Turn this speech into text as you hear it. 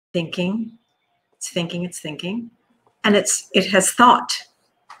Thinking, it's thinking, it's thinking, and it has thought.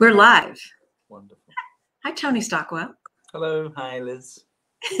 We're live. Wonderful. Hi, Tony Stockwell. Hello. Hi, Liz.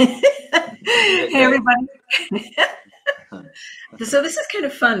 Hey, everybody. So this is kind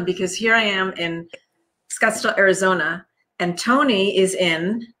of fun because here I am in Scottsdale, Arizona, and Tony is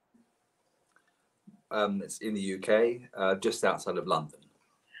in... It's in the UK, just outside of London.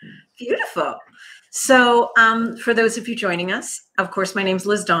 Beautiful. So for those of you joining us, of course, my name's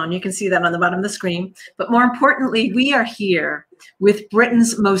Liz Dawn. You can see that on the bottom of the screen. But more importantly, we are here with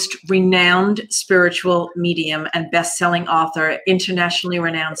Britain's most renowned spiritual medium and best-selling author, internationally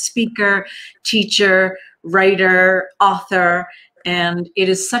renowned speaker, teacher, writer, author. And it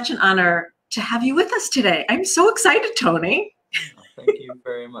is such an honor to have you with us today. I'm so excited, Tony. Thank you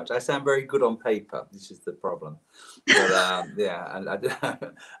very much. I sound very good on paper. This is the problem. But yeah, and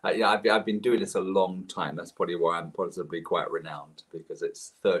I've been doing this a long time. That's probably why I'm possibly quite renowned, because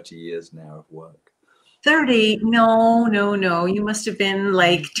it's 30 years now of work. 30? No. You must have been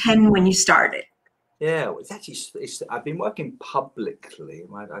like 10 when you started. Yeah, it's actually, I've been working publicly,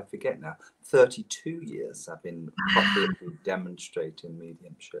 I forget now, 32 years I've been publicly demonstrating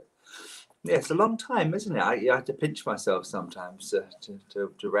mediumship. Yeah, it's a long time, isn't it? I have to pinch myself sometimes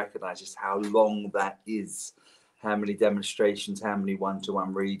to recognize just how long that is. How many demonstrations, how many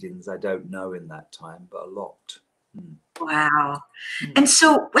one-to-one readings, I don't know in that time, but a lot. Wow. And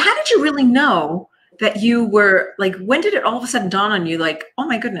so how did you really know that you were, like, when did it all of a sudden dawn on you, like, oh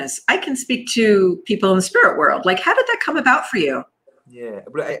my goodness, I can speak to people in the spirit world? Like, how did that come about for you? Yeah,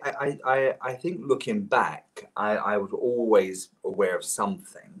 but I think looking back, I was always aware of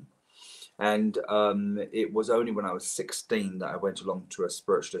something. And it was only when I was 16 that I went along to a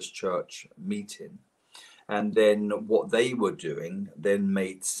spiritualist church meeting. And then what they were doing then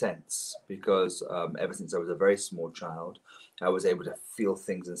made sense, because ever since I was a very small child, I was able to feel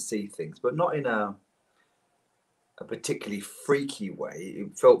things and see things, but not in a particularly freaky way.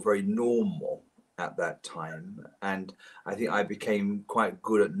 It felt very normal at that time. And I think I became quite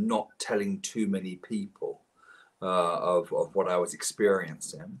good at not telling too many people of what I was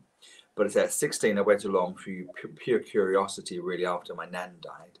experiencing. But at 16, I went along for pure curiosity, really, after my nan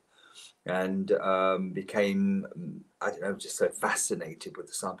died, and became, I don't know, just so fascinated with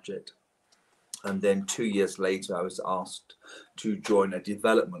the subject. And then 2 years later, I was asked to join a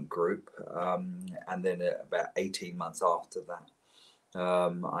development group. And then about 18 months after that,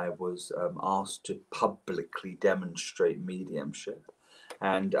 I was asked to publicly demonstrate mediumship.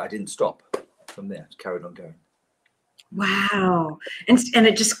 And I didn't stop from there, carried on going. Wow. And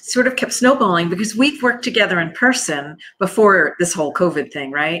it just sort of kept snowballing, because we've worked together in person before this whole COVID thing,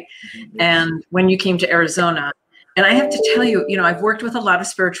 right? Yes. And when you came to Arizona, and I have to tell you, I've worked with a lot of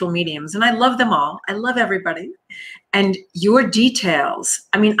spiritual mediums, and I love them all. I love everybody. And your details,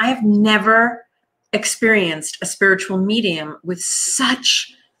 I mean, I have never experienced a spiritual medium with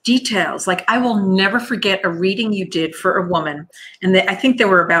such details. Like, I will never forget a reading you did for a woman. And I think there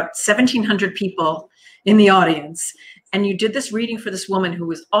were about 1,700 people in the audience. And you did this reading for this woman who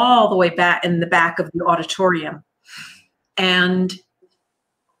was all the way back in the back of the auditorium. And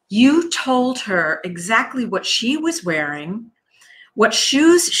you told her exactly what she was wearing, what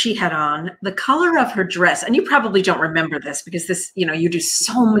shoes she had on, the color of her dress. And you probably don't remember this, because this, you do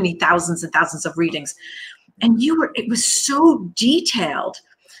so many thousands and thousands of readings. And it was so detailed.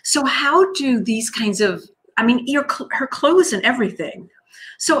 So how do these kinds of, I mean, her clothes and everything.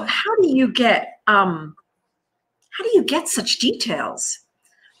 So how do you get such details?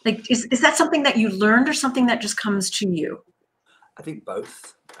 Like, is that something that you learned, or something that just comes to you? I think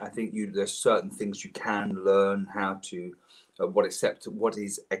both. I think there's certain things you can learn how to, what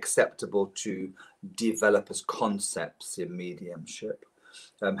is acceptable to develop as concepts in mediumship,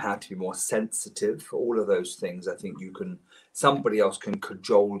 how to be more sensitive. All of those things, I think somebody else can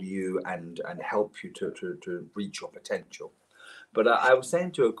cajole you and help you to reach your potential. But I was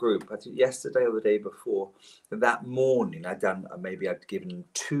saying to a group, I think yesterday or the day before, that morning I'd given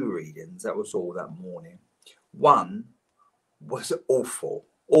 2 readings. That was all that morning. One was awful.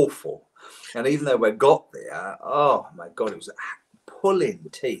 And even though we got there, oh my God, it was pulling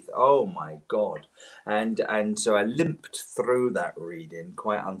teeth. Oh my God. And so I limped through that reading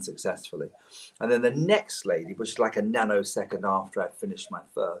quite unsuccessfully. And then the next lady, which is like a nanosecond after I finished my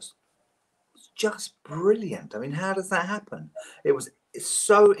first, just brilliant. I mean, how does that happen? It's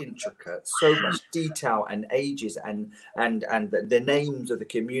so intricate, so much detail and ages and the names of the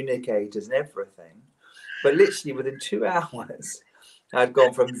communicators and everything. But literally within 2 hours, I'd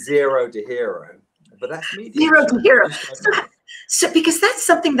gone from 0 to hero. But that's me. 0 to hero. So, because that's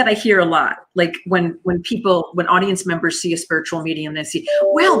something that I hear a lot, like when audience members see a spiritual medium, they see,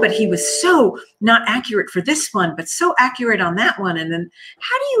 well, but he was so not accurate for this one, but so accurate on that one. And then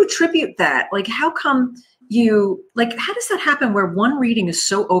how do you attribute that? Like, how come how does that happen where one reading is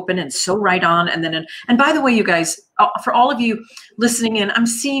so open and so right on? And by the way, you guys, for all of you listening in, I'm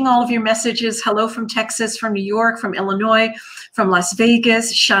seeing all of your messages. Hello from Texas, from New York, from Illinois, from Las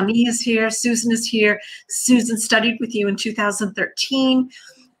Vegas. Shani is here. Susan is here. Susan studied with you in 2013.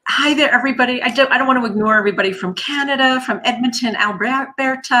 Hi there, everybody. I don't want to ignore everybody from Canada, from Edmonton,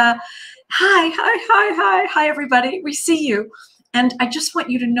 Alberta. Hi, everybody. We see you. And I just want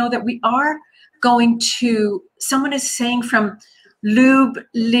you to know that we are going to, someone is saying from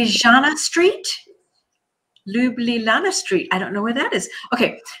Ljubljana Street. Ljubljana Street. I don't know where that is.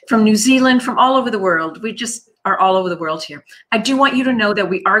 Okay, from New Zealand, from all over the world. We just are all over the world here. I do want you to know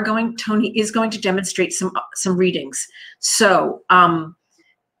that Tony is going to demonstrate some readings. So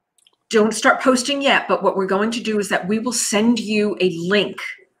don't start posting yet, but what we're going to do is that we will send you a link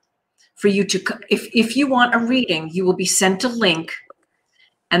for you to, if you want a reading, you will be sent a link,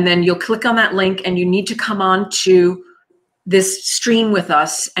 and then you'll click on that link and you need to come on to this stream with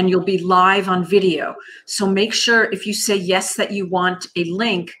us and you'll be live on video. So make sure if you say yes that you want a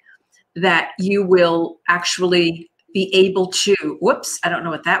link, that you will actually be able to, whoops, I don't know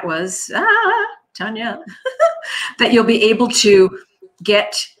what that was. Tanya, that you'll be able to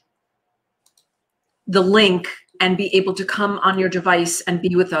get the link and be able to come on your device and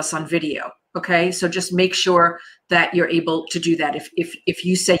be with us on video. Okay, so just make sure that you're able to do that if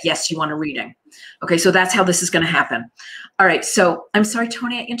you say yes, you want a reading. Okay, so that's how this is going to happen. All right, so I'm sorry,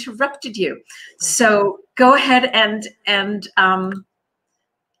 Tony, I interrupted you. So go ahead and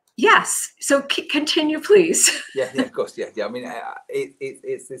yes, so continue, please. Yeah, of course, yeah. I mean,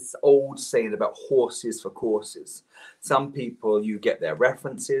 it's this old saying about horses for courses. Some people, you get their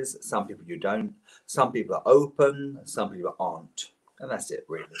references, some people you don't. Some people are open, some people aren't. And that's it,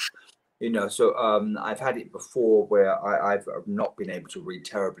 really. You know, so I've had it before where I've not been able to read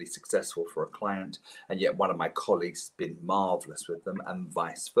terribly successful for a client, and yet one of my colleagues has been marvelous with them, and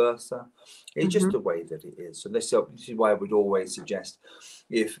vice versa. It's just the way that it is. So this is why I would always suggest,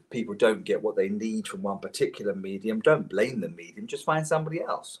 if people don't get what they need from one particular medium, don't blame the medium, just find somebody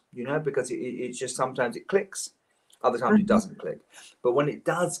else, you know, because it's just sometimes it clicks, other times it doesn't click. But when it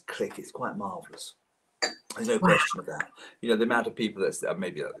does click, it's quite marvelous. There's no question of that. You know, the amount of people that are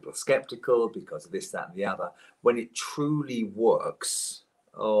maybe a little skeptical because of this, that, and the other, when it truly works,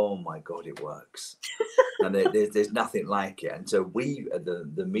 oh my God, it works. And there's nothing like it. And so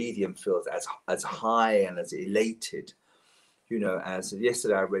the medium feels as high and as elated, you know, as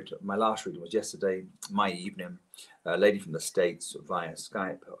yesterday I read, my last reading was yesterday, my evening, a lady from the States via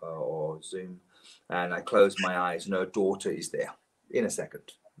Skype or Zoom. And I closed my eyes and her daughter is there in a second,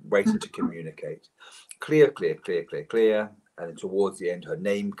 waiting to communicate. Clear. And then towards the end, her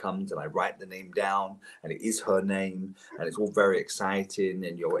name comes and I write the name down and it is her name and it's all very exciting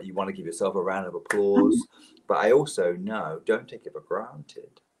and you want to give yourself a round of applause. But I also know, don't take it for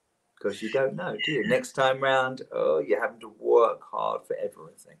granted, because you don't know, do you? Next time round, you're having to work hard for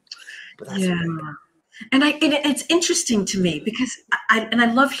everything. But that's okay. And it's interesting to me because I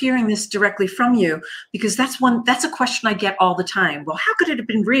love hearing this directly from you, because that's a question I get all the time. Well, how could it have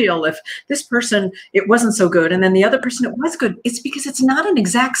been real if this person, it wasn't so good, and then the other person, it was good? It's because it's not an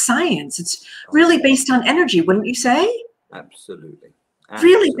exact science. It's really based on energy, wouldn't you say? Absolutely.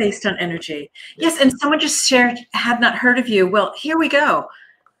 Really based on energy. Yes, and someone just shared, had not heard of you. Well, here we go.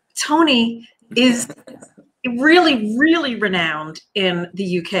 Tony is really renowned in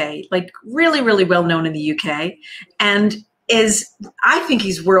the UK, like really well known in the UK, and I think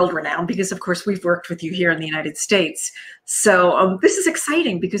he's world renowned because, of course, we've worked with you here in the United States. So this is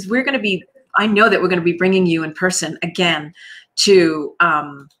exciting because I know that we're going to be bringing you in person again to,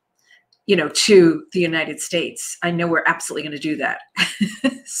 to the United States. I know we're absolutely going to do that.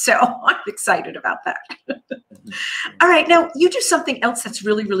 So I'm excited about that. All right. Now you do something else that's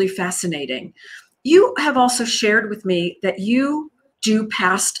really fascinating. You have also shared with me that you do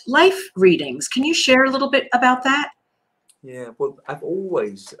past life readings. Can you share a little bit about that? Yeah, well, I've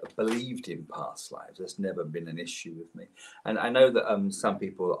always believed in past lives. There's never been an issue with me. And I know that some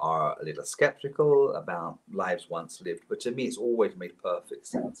people are a little skeptical about lives once lived, but to me, it's always made perfect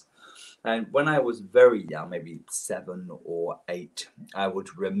sense. And when I was very young, maybe 7 or 8, I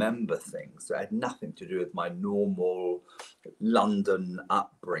would remember things that had nothing to do with my normal London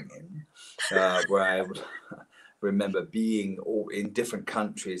upbringing, where I would remember being all in different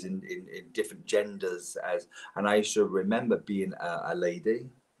countries, in different genders, and I used to remember being a lady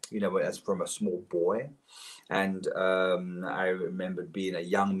you know, as from a small boy. And I remember being a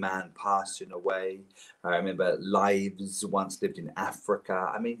young man passing away. I remember lives once lived in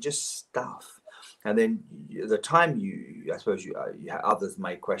Africa. I mean, just stuff. And then the time I suppose others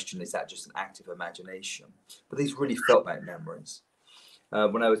may question, is that just an active imagination? But these really felt like memories.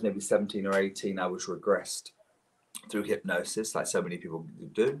 When I was maybe 17 or 18, I was regressed through hypnosis, like so many people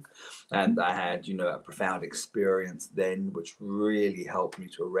do. And I had, you know, a profound experience then, which really helped me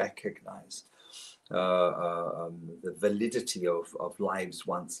to recognize the validity of lives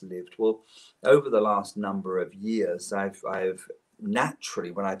once lived. Well, over the last number of years, I've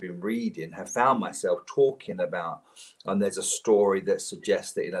naturally, when I've been reading, have found myself talking about, and there's a story that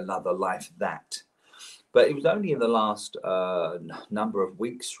suggests that in another life that. But it was only in the last number of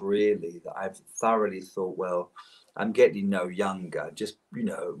weeks, really, that I've thoroughly thought, well, I'm getting no younger. Just, you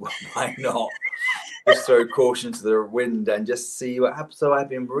know, why not? Just throw caution to the wind and just see what happens. So I've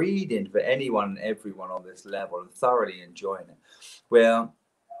been reading for anyone and everyone on this level and thoroughly enjoying it, where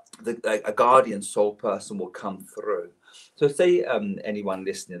a guardian soul person will come through. So say anyone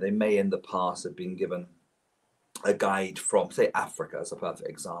listening, they may in the past have been given a guide from, say, Africa as a perfect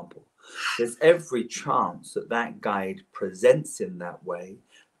example. There's every chance that that guide presents in that way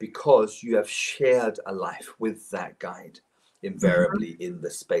because you have shared a life with that guide, invariably in the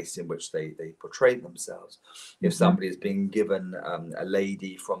space in which they portray themselves. If somebody is being given a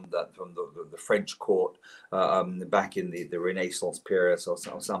lady from the French court back in the Renaissance period or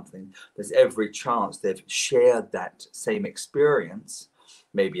something, there's every chance they've shared that same experience,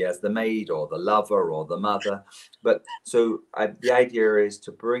 maybe as the maid or the lover or the mother. But so the idea is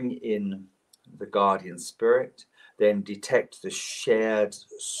to bring in the guardian spirit, then detect the shared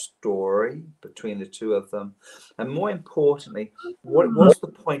story between the two of them. And more importantly, what's the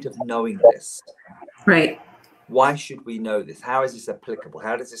point of knowing this? Right. Why should we know this? How is this applicable?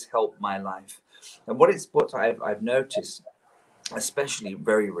 How does this help my life? And what I've noticed, especially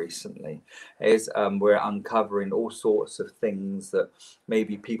very recently, is we're uncovering all sorts of things that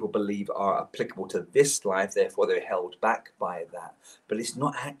maybe people believe are applicable to this life, therefore they're held back by that. But it's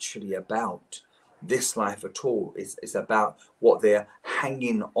not actually about this life at all. It's about what they're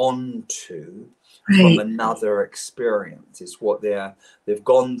hanging on to from another experience. It's what they've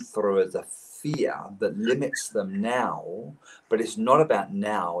gone through as a fear that limits them now, but it's not about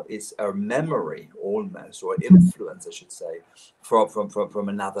now. It's a memory almost, or influence, I should say, from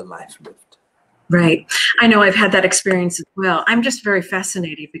another life lived. Right. I know I've had that experience as well. I'm just very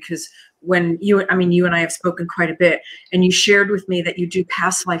fascinated because when you and I have spoken quite a bit, and you shared with me that you do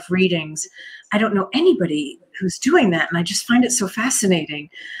past life readings. I don't know anybody who's doing that, and I just find it so fascinating.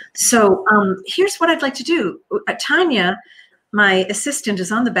 So here's what I'd like to do. Tanya, my assistant,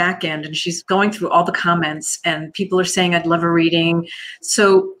 is on the back end, and she's going through all the comments, and people are saying, I'd love a reading.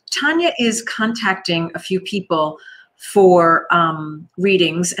 So Tanya is contacting a few people for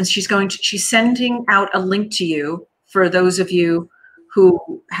readings, and she's sending out a link to you for those of you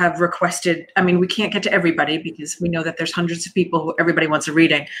who have requested. I mean, we can't get to everybody because we know that there's hundreds of people who everybody wants a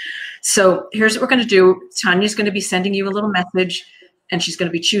reading. So here's what we're going to do. Tanya's going to be sending you a little message, and she's going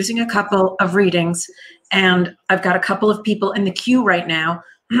to be choosing a couple of readings. And I've got a couple of people in the queue right now.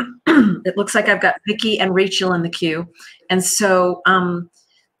 It looks like I've got Vicky and Rachel in the queue. And so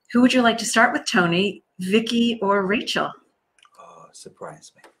who would you like to start with, Tony? Vicky or Rachel? Oh,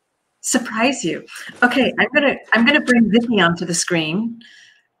 surprise me. Surprise you. Okay, I'm gonna bring Vicky onto the screen.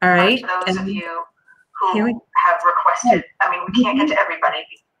 All right. For those of you who have requested, I mean, we can't get to everybody.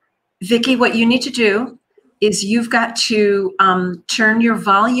 Vicky, what you need to do is you've got to turn your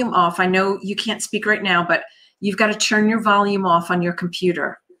volume off. I know you can't speak right now, but you've got to turn your volume off on your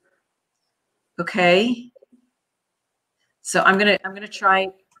computer. Okay. So I'm gonna try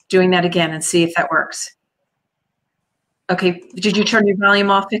doing that again and see if that works. Okay, did you turn your volume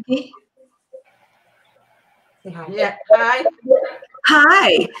off, Vicky? Yeah, hi.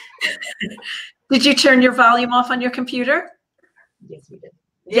 Hi. Did you turn your volume off on your computer? Yes, we did.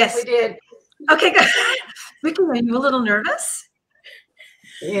 Yes, we did. Okay, good. Vicky, are you a little nervous?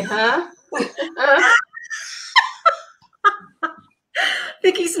 Yeah.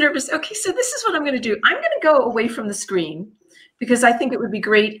 Vicky's nervous. Okay, so this is what I'm going to do. I'm going to go away from the screen because I think it would be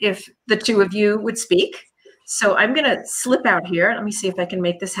great if the two of you would speak. So I'm going to slip out here. Let me see if I can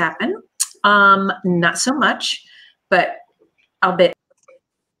make this happen. Not so much, but I'll bet.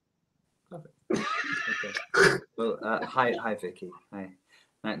 Okay. Well, hi, Vicky. Hi.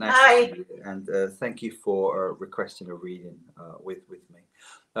 Nice Hi. to see you. And thank you for requesting a reading with me.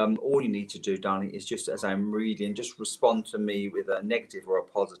 All you need to do, darling, is just as I'm reading, just respond to me with a negative or a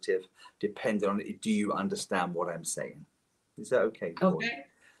positive, depending on do you understand what I'm saying. Is that okay for you?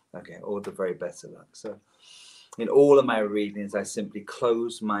 Okay, all the very best of luck. So in all of my readings, I simply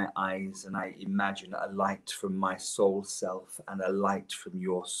close my eyes and I imagine a light from my soul self and a light from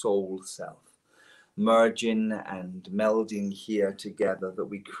your soul self, merging and melding here together, that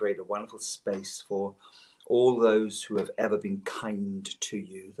we create a wonderful space for all those who have ever been kind to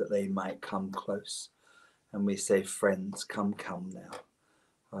you, that they might come close. And we say, friends, come now.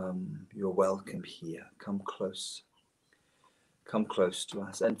 You're welcome here. Come close. Come close to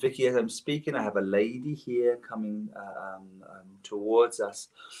us. And Vicky, as I'm speaking, I have a lady here coming towards us,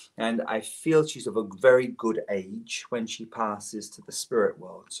 and I feel she's of a very good age when she passes to the spirit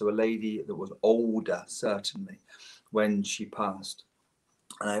world. So a lady that was older, certainly, when she passed.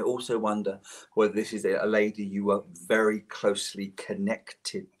 And I also wonder whether this is a lady you were very closely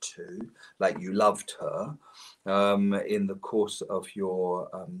connected to, like you loved her in the course of your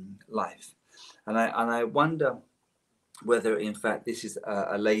life. And I wonder whether in fact this is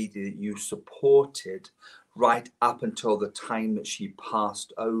a lady that you supported right up until the time that she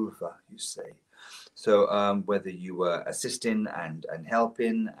passed over, you see. So whether you were assisting and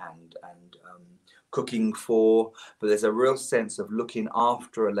helping and cooking for, but there's a real sense of looking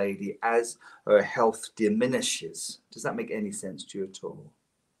after a lady as her health diminishes. Does that make any sense to you at all?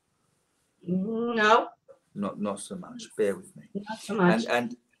 No. Not so much. Bear with me. Not so much.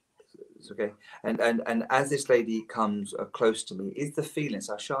 And it's okay. And as this lady comes close to me, is the feeling,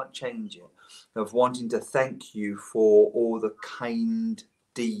 so I shan't change it, of wanting to thank you for all the kind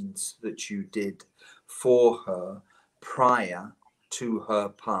deeds that you did for her prior to her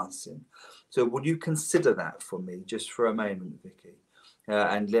passing. So would you consider that for me, just for a moment, Vicky?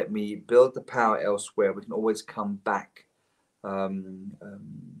 And let me build the power elsewhere. We can always come back to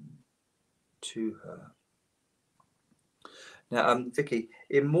her. Now, Vicky,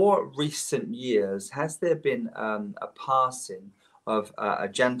 in more recent years, has there been a passing of a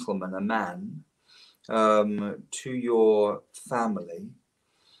gentleman, a man, to your family?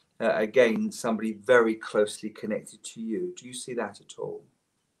 Again, somebody very closely connected to you. Do you see that at all?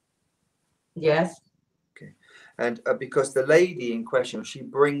 Yes. Okay. And because the lady in question, she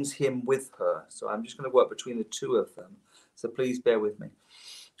brings him with her. So I'm just going to work between the two of them. So please bear with me.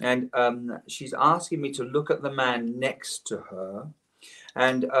 And she's asking me to look at the man next to her.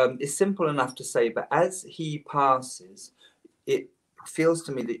 And it's simple enough to say, but as he passes, it feels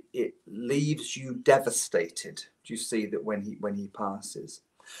to me that it leaves you devastated. Do you see that when he passes?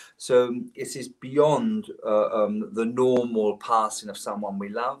 So it is beyond the normal passing of someone we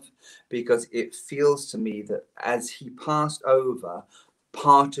love, because it feels to me that as he passed over,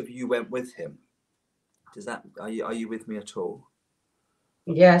 part of you went with him. Does that, are you with me at all?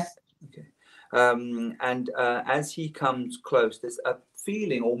 Yes. Okay. And as he comes close, there's a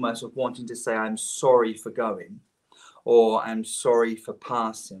feeling almost of wanting to say, I'm sorry for going, or I'm sorry for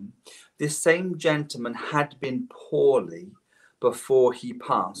passing. This same gentleman had been poorly before he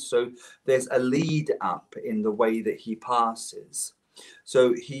passed. So there's a lead up in the way that he passes.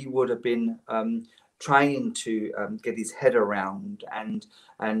 So he would have been trying to get his head around and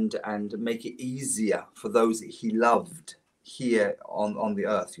make it easier for those that he loved here on the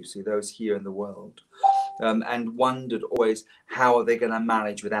earth, you see, those here in the world, and wondered always, how are they going to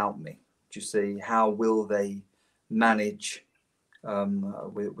manage without me? Do you see? How will they manage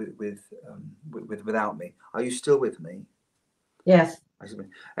without me? Are you still with me? Yes.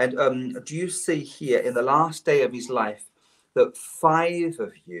 And do you see here in the last day of his life that 5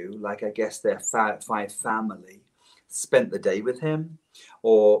 of you, like I guess they're 5 family, spent the day with him,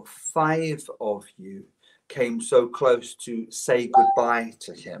 or 5 of you came so close to say goodbye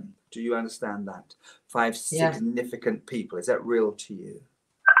to him? Do you understand that? 5 significant people. Is that real to you?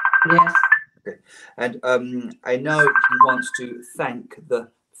 Yes. Okay. And I know he wants to thank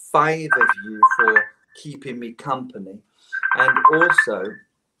the 5 of you for keeping me company, and also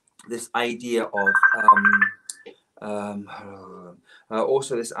this idea of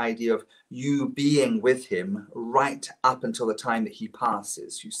also this idea of you being with him right up until the time that he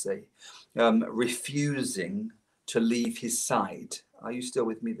passes, you see, refusing to leave his side. Are you still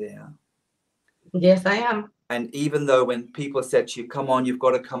with me there? Yes, I am. And even though when people said to you, come on, you've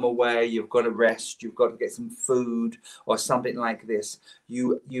got to come away, you've got to rest, you've got to get some food or something like this,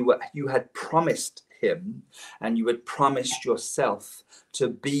 you had promised him, and you had promised yourself to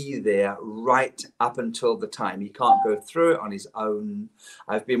be there right up until the time. He can't go through it on his own.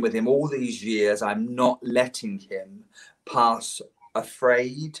 I've been with him all these years. I'm not letting him pass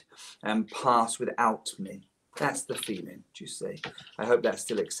afraid and pass without me. That's the feeling, do you see? I hope that's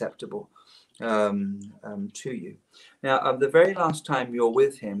still acceptable. to you. Now, the very last time you're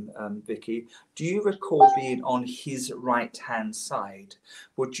with him, Vicky, do you recall being on his right-hand side?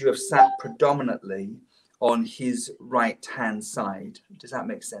 Would you have sat predominantly on his right-hand side? Does that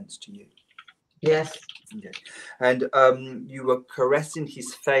make sense to you? Yes. Okay. And you were caressing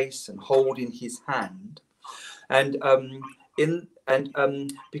his face and holding his hand. And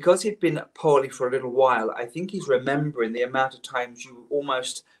because he'd been poorly for a little while, I think he's remembering the amount of times you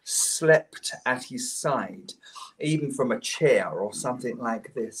almost slept at his side, even from a chair or something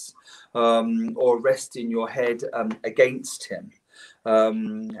like this, or resting your head against him.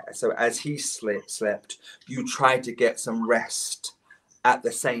 So as he slept, you tried to get some rest at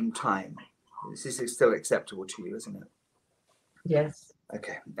the same time. This is still acceptable to you, isn't it? Yes.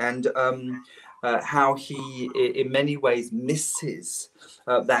 Okay. And how he in many ways misses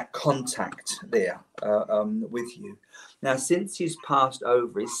that contact there with you. Now, since he's passed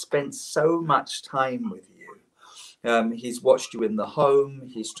over, he's spent so much time with you. He's watched you in the home.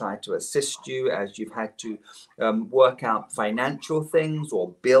 He's tried to assist you as you've had to work out financial things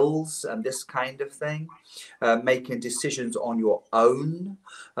or bills and this kind of thing, making decisions on your own,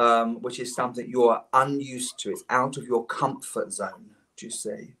 which is something you're unused to. It's out of your comfort zone, do you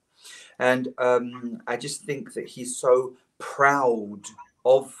see? And I just think that he's so proud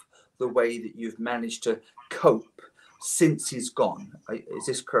of the way that you've managed to cope since he's gone. Is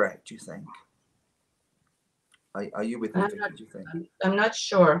this correct, do you think? Are you with me, Vicky, do you think? I'm not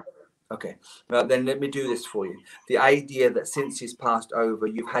sure. Okay, well, then let me do this for you. The idea that since he's passed over,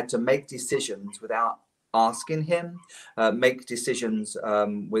 you've had to make decisions without asking him, make decisions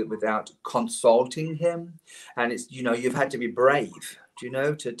without consulting him. And it's, you know, you've had to be brave, do you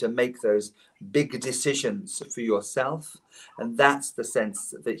know, to make those big decisions for yourself. And that's the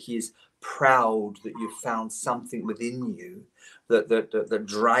sense that he's proud that you've found something within you that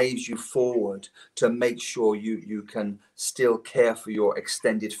drives you forward to make sure you can still care for your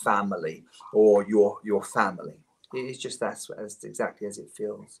extended family or your family. It's just that's exactly as it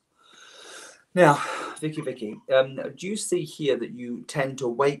feels. Now, Vicky, do you see here that you tend to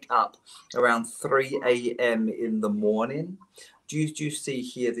wake up around 3 a.m. in the morning? Do you see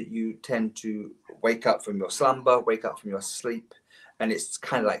here that you tend to wake up from your slumber, wake up from your sleep, and it's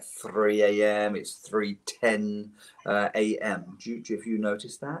kind of like 3 a.m., it's 3:10 a.m. Have you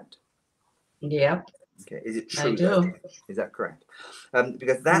noticed that? Yeah. Okay, is it true? I do. Is that correct?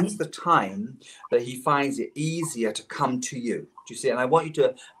 Because that's the time that he finds it easier to come to you. Do you see? And I want you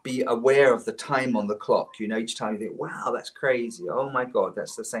to be aware of the time on the clock. You know, each time you think, wow, that's crazy. Oh my God,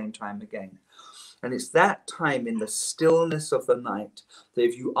 that's the same time again. And it's that time in the stillness of the night that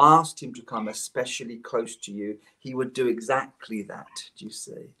if you asked him to come especially close to you, he would do exactly that. Do you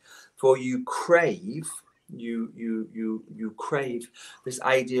see? For you crave, you crave this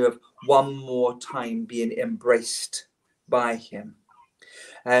idea of one more time being embraced by him.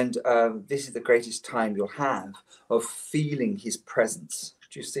 And this is the greatest time you'll have of feeling his presence.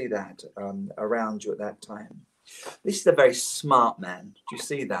 Do you see that around you at that time? This is a very smart man. Do you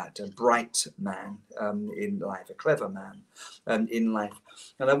see that? A bright man in life, a clever man in life.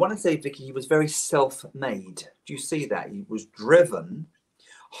 And I want to say, Vicky, he was very self-made. Do you see that? He was driven,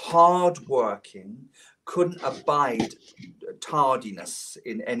 hard-working, couldn't abide tardiness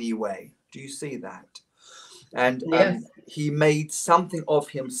in any way. Do you see that? And Yes. he made something of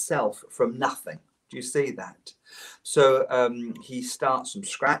himself from nothing. Do you see that? So he starts from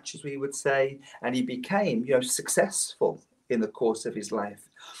scratch, as we would say, and he became, you know, successful in the course of his life.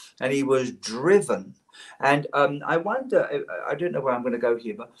 And he was driven. And I wonder, I don't know where I'm going to go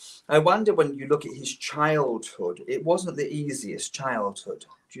here, but I wonder when you look at his childhood, it wasn't the easiest childhood.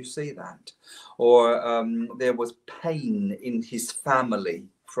 Do you see that? Or there was pain in his family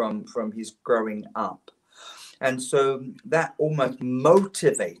from his growing up. And so that almost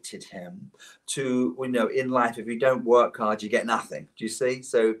motivated him to, you know, in life, if you don't work hard, you get nothing. Do you see?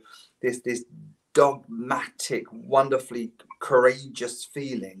 So this dogmatic, wonderfully courageous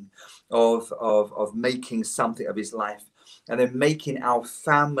feeling of making something of his life and then making our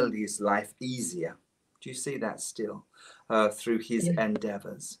family's life easier. Do you see that still through his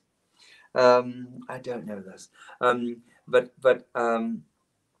endeavors? I don't know this, but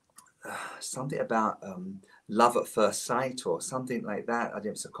something about love at first sight or something like that. I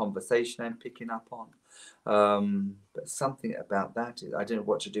think it's a conversation I'm picking up on, but something about that. I don't know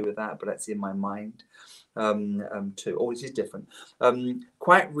what to do with that, but that's in my mind too. Always is different.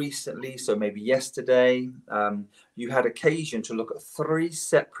 Quite recently, so maybe yesterday, you had occasion to look at 3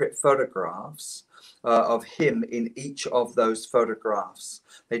 separate photographs of him in each of those photographs.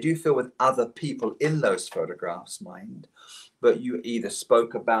 They do fill with other people in those photographs, mind. but you either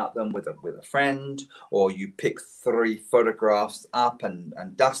spoke about them with a friend, or you picked 3 photographs up and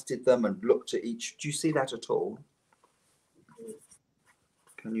dusted them and looked at each. Do you see that at all?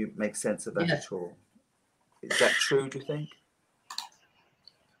 Can you make sense of that at all? Is that true, do you think?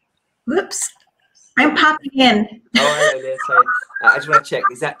 Whoops. I'm popping in. Oh, hello there. Sorry. I just want to check.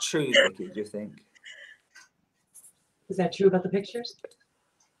 Is that true, Vicky, do you think? Is that true about the pictures?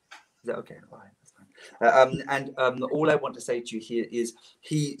 Is that okay? All right, that's fine. All I want to say to you here is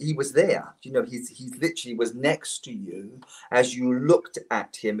he was there. You know, he literally was next to you as you looked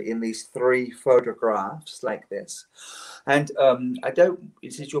at him in these 3 photographs like this. And I don't,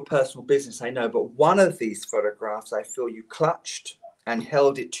 this is your personal business, I know, but one of these photographs, I feel you clutched and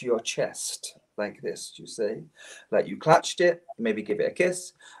held it to your chest like this, you see, like you clutched it, maybe give it a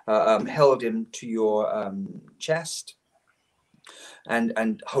kiss, held him to your chest,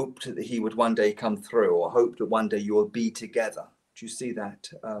 and hoped that he would one day come through, or hoped that one day you will be together. Do you see that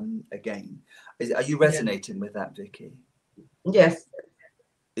again? Are you resonating with that, Vicky? Yes.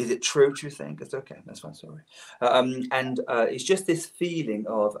 Is it true, do you think? It's okay, that's fine, sorry. It's just this feeling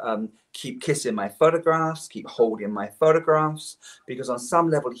of keep kissing my photographs, keep holding my photographs, because on some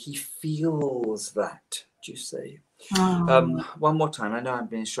level he feels that, do you see? One more time. I know I'm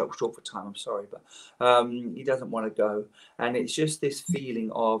being short for time, I'm sorry, but he doesn't want to go. And it's just this feeling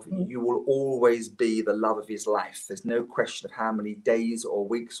of you will always be the love of his life. There's no question of how many days or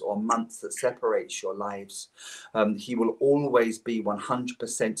weeks or months that separates your lives. He will always be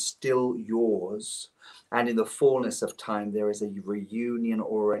 100% still yours. And in the fullness of time, there is a reunion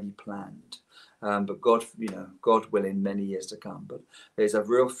already planned. But God, you know, God willing, many years to come. But there's a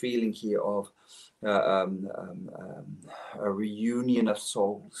real feeling here of a reunion of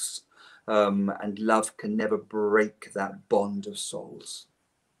souls, and love can never break that bond of souls.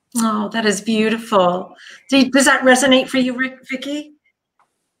 Oh, that is beautiful. Does that resonate for you, Vicky?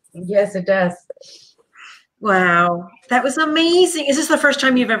 Yes, it does. Wow, that was amazing. Is this the first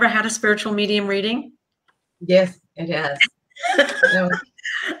time you've ever had a spiritual medium reading? Yes, it has. No.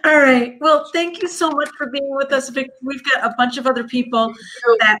 All right. Well, thank you so much for being with us, Vicky. We've got a bunch of other people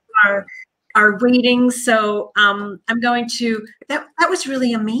that are waiting. So I'm going to, that was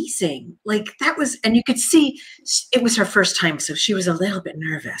really amazing. Like that was, and you could see it was her first time. So she was a little bit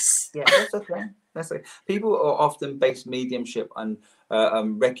nervous. Yeah, that's okay. That's okay. People are often base mediumship and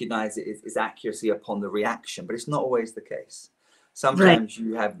recognize its accuracy upon the reaction, but it's not always the case. Sometimes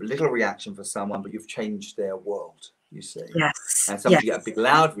you have little reaction for someone, but you've changed their world, you see. Yes. And sometimes you get a big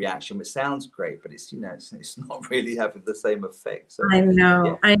loud reaction, which sounds great, but it's, you know, it's not really having the same effect. So I know,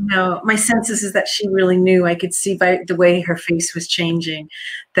 yeah. I know. My sense is that she really knew. I could see by the way her face was changing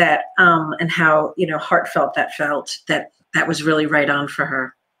that, and how, you know, heartfelt that felt, that was really right on for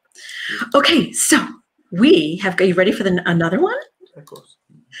her. Okay, so we have, are you ready for another one? Of course.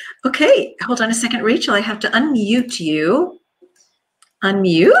 Okay, hold on a second, Rachel. I have to unmute you.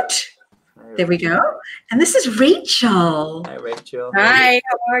 Unmute. There we go. And this is Rachel. Hi, Rachel. Hi,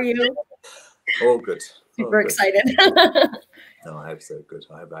 how are you? All good. Super excited. No, I hope so. Good.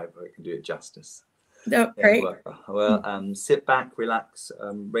 I hope I can do it justice. No, great. Well, sit back, relax,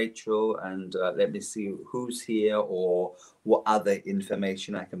 Rachel, and let me see who's here or what other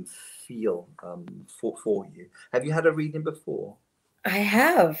information I can feel for you. Have you had a reading before? I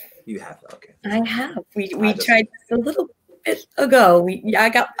have. You have, okay. I have. We tried this a little bit ago.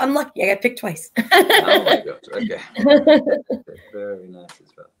 I'm lucky. I got picked twice. Oh my God. Okay. Very nice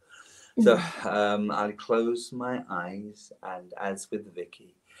as well. So I'll close my eyes, and as with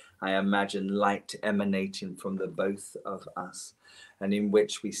Vicky, I imagine light emanating from the both of us, and in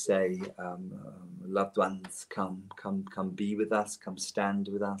which we say, loved ones, come be with us, come stand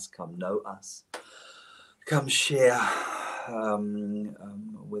with us, come know us, come share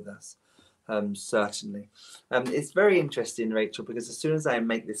with us. Certainly. It's very interesting, Rachel, because as soon as I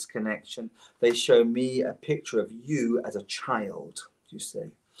make this connection, they show me a picture of you as a child, you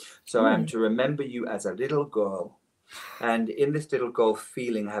see. So I'm to remember you as a little girl. And in this little girl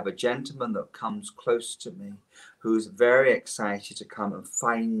feeling, I have a gentleman that comes close to me who's very excited to come and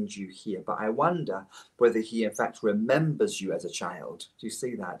find you here. But I wonder whether he, in fact, remembers you as a child. Do you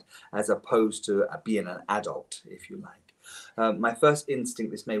see that? As opposed to being an adult, if you like. My first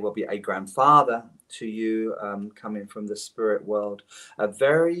instinct, this may well be a grandfather to you, coming from the spirit world, a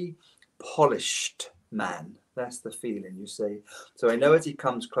very polished man. That's the feeling, you see. So I know as he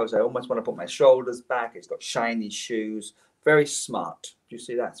comes close, I almost want to put my shoulders back. He's got shiny shoes, very smart. You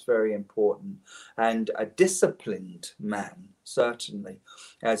see, that's very important. And a disciplined man. certainly,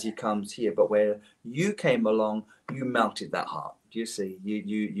 as he comes here. But where you came along, you melted that heart. You see,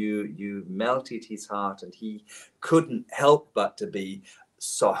 you melted his heart, and he couldn't help but to be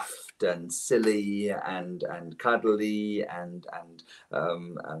soft and silly and cuddly and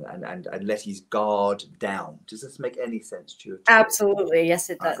let his guard down. Does this make any sense to you? Absolutely, yes,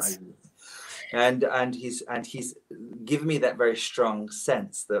 it does. And he's given me that very strong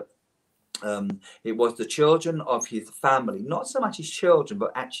sense that it was the children of his family, not so much his children,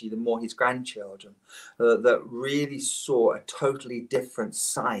 but actually the more his grandchildren, that really saw a totally different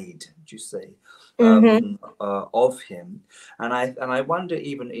side, do you see, of him. And I wonder,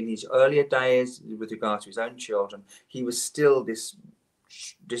 even in his earlier days, with regard to his own children, he was still this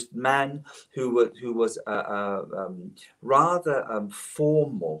man who was rather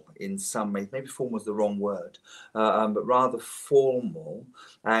formal in some ways. Maybe formal is the wrong word, but rather formal,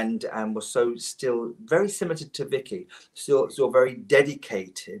 and was so still very similar to Vicky, still very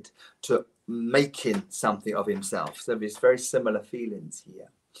dedicated to making something of himself. So there's very similar feelings here.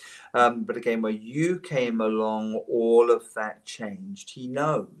 But again, where you came along, all of that changed. He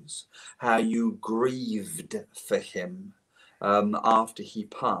knows how you grieved for him after he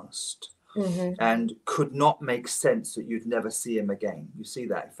passed, and could not make sense that you'd never see him again. You see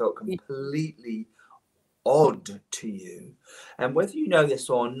that? It felt completely odd to you. And whether you know this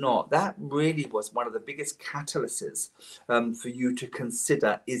or not, that really was one of the biggest catalysts for you to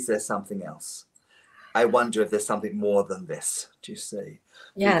consider, is there something else? I wonder if there's something more than this, do you see?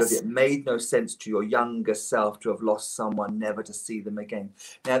 Yes. Because it made no sense to your younger self to have lost someone, never to see them again.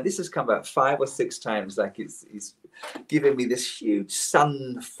 Now, this has come about 5 or 6 times, like it's giving me this huge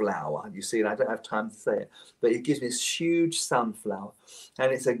sunflower, you see, and I don't have time to say it, but it gives me this huge sunflower.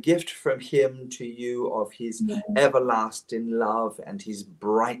 And it's a gift from him to you of his everlasting love and his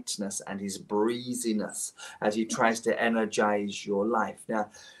brightness and his breeziness as he tries to energize your life.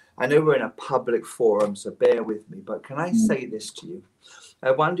 Now, I know we're in a public forum, so bear with me, but can I say this to you? I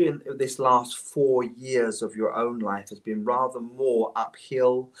wonder if this last 4 years of your own life has been rather more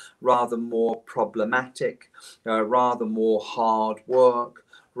uphill, rather more problematic, rather more hard work,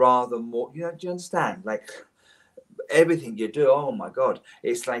 rather more, you know, do you understand? Like everything you do, oh my God,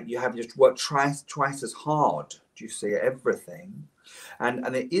 it's like you have just worked twice as hard, do you see, everything.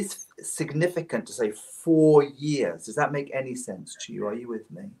 And it is significant to say 4 years. Does that make any sense to you? Are you with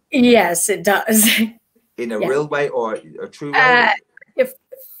me? Yes, it does. In a real way or a true way? If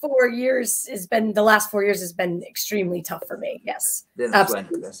 4 years has been, the last 4 years has been extremely tough for me. Yes. Then that's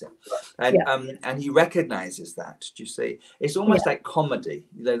it. And he recognizes that. Do you see? It's almost like comedy.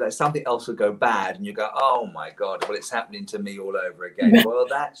 You know, like something else will go bad and you go, oh my God, well, it's happening to me all over again. Well,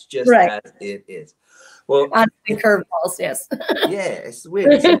 that's just as it is. Well, on the curveballs, yes. Yeah, it's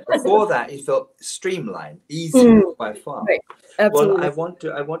weird. Before that, he felt streamlined, easy by far. Right. Well, I want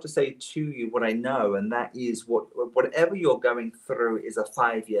to say to you what I know, and that is whatever you're going through is a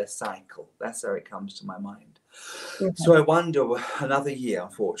 5-year cycle. That's how it comes to my mind. So I wonder, another year,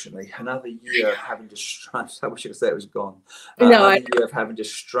 unfortunately, another year of having to strive. I wish I could say it was gone. Another year of having to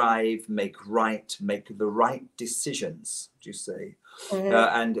strive, make the right decisions. Do you see?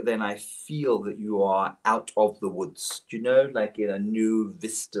 And then I feel that you are out of the woods, you know, like in a new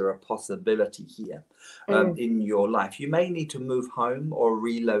vista, a possibility here in your life. You may need to move home or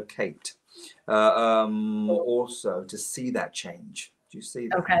relocate also to see that change. Do you see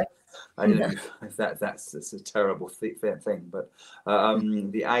that? Okay. I don't know if that's a terrible thing, but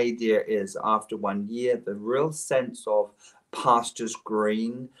the idea is after 1 year, the real sense of pastures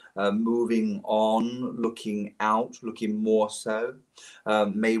green, moving on, looking out, looking more so,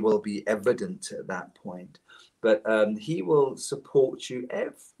 may well be evident at that point. But he will support you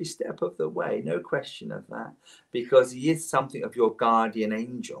every step of the way, no question of that, because he is something of your guardian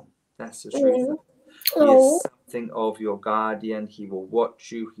angel. That's the truth. He is something of your guardian. He will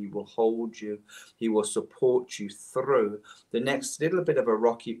watch you. He will hold you. He will support you through the next little bit of a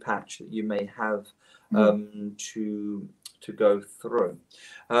rocky patch that you may have to go through.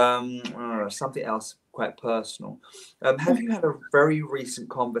 Something else quite personal. Have you had a very recent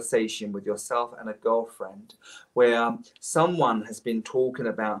conversation with yourself and a girlfriend where someone has been talking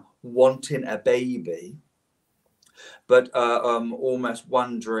about wanting a baby, but almost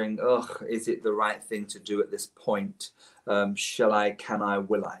wondering, is it the right thing to do at this point? Shall I, can I,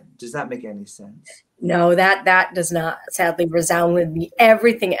 will I? Does that make any sense? No, that does not sadly resound with me.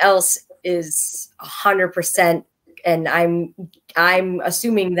 Everything else is 100%. And I'm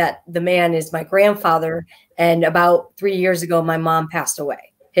assuming that the man is my grandfather. And about 3 years ago, my mom passed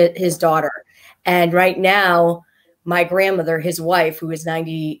away, his daughter. And right now, my grandmother, his wife, who is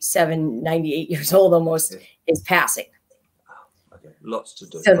 97, 98 years old almost, is passing. Lots to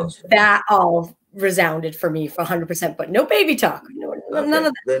do. So lots to do. that all resounded for me for 100%, but no baby talk. No, Okay, none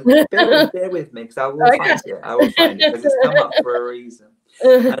of then bear with me, because I will I find got it. I will find it, because it's come up for a reason.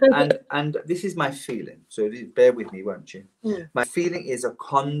 And this is my feeling. So bear with me, won't you? Mm. My feeling is a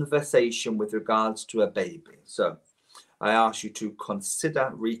conversation with regards to a baby. So I ask you to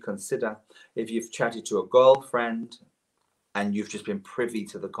reconsider if you've chatted to a girlfriend and you've just been privy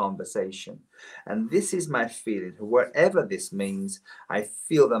to the conversation. And this is my feeling. Whatever this means, I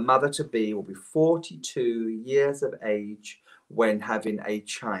feel the mother-to-be will be 42 years of age when having a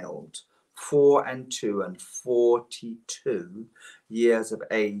child. 4 and 2 and 42 years of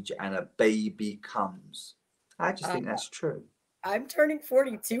age, and a baby comes. I just think that's true. I'm turning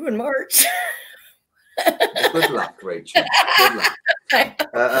 42 in March. Well, good luck, Rachel. Good luck.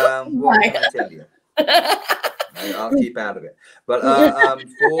 What can I tell you? I'll keep out of it. But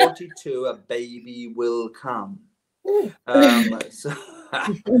 42, a baby will come. So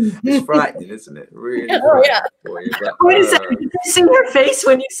it's frightening, isn't it? Really frightening for you. But, wait a second. Did you see her face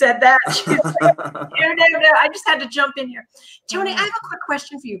when you said that? She was like, no. I just had to jump in here. Tony, I have a quick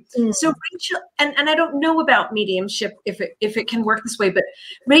question for you. So Rachel, and I don't know about mediumship if it can work this way, but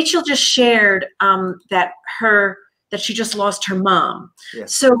Rachel just shared that she just lost her mom.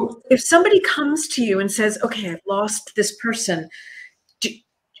 Yes, so if somebody comes to you and says, okay, I've lost this person,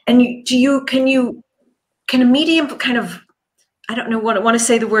 can a medium kind of, I don't know what I want to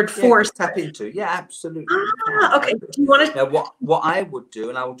say the word force. Tap into. Yeah, absolutely. Okay. Do you want to? Now, what I would do,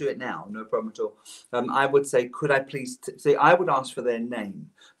 and I will do it now, no problem at all. I would say, could I please say, I would ask for their name.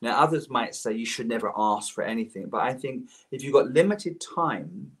 Now, others might say you should never ask for anything, but I think if you've got limited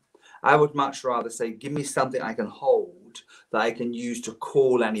time, I would much rather say, give me something I can hold that I can use to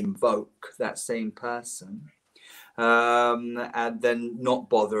call and invoke that same person. And then not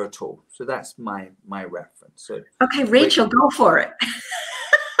bother at all. So that's my reference. So okay, Rachel, go for it.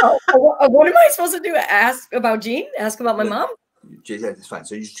 What am I supposed to do? Ask about Jean? Ask about my mom? Yeah, that's fine.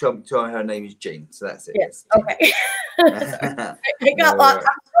 So you tell her her name is Jean. So that's it. Yes. Okay. I got lost. I'm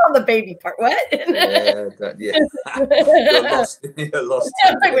still on the baby part. What? Yeah. You're lost. I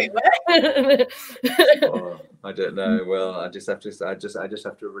was like, wait, what? Oh, I don't know. Well, I just have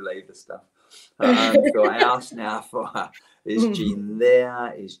to relay the stuff. So I ask now for her. Is Jean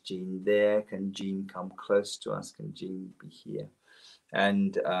there? Is Jean there? Can Jean come close to us? Can Jean be here?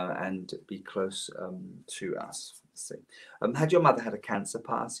 And be close to us. Let's see. Had your mother had a cancer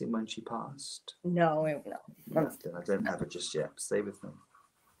passing when she passed? No. I don't have it just yet. Stay with me.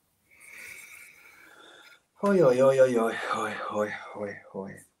 Hoi, oi, oi, oi, oi, oi, oi, oi,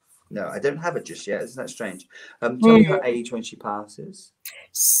 oi. No, I don't have it just yet. Isn't that strange? Tell me her age when she passes.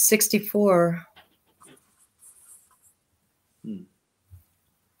 64.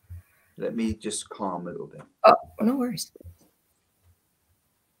 Let me just calm a little bit. Oh, no worries.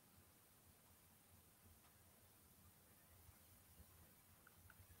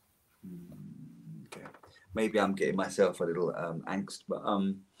 Okay, maybe I'm getting myself a little angst, but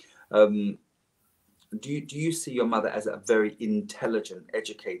do you see your mother as a very intelligent,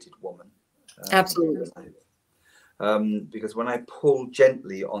 educated woman? Absolutely. Because when I pull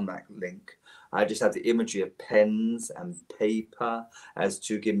gently on that link, I just have the imagery of pens and paper as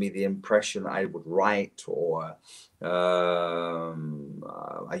to give me the impression I would write, or I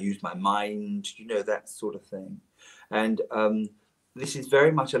use my mind, that sort of thing. And this is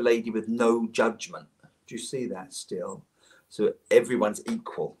very much a lady with no judgment. Do you see that still? So everyone's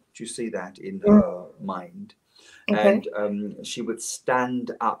equal. Do you see that in her mind? Okay. And she would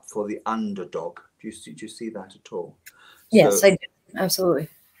stand up for the underdog. Do you see that at all? Yes, I do. Absolutely.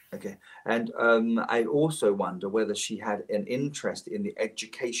 Okay. And I also wonder whether she had an interest in the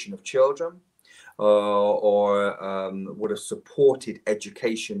education of children, or would have supported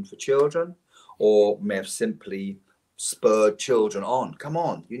education for children, or may have simply spurred children on. Come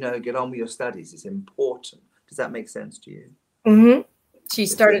on, get on with your studies. It's important. Does that make sense to you? Mm-hmm. She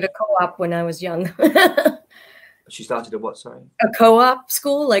started a co-op when I was young. She started a what? Sorry. A co-op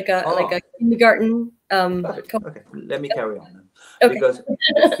school, like a kindergarten. Okay, let me carry on then. Okay. Because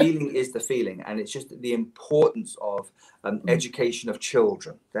the feeling is the feeling, and it's just the importance of education of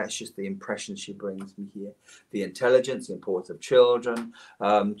children. That's just the impression she brings me here. The intelligence, the importance of children,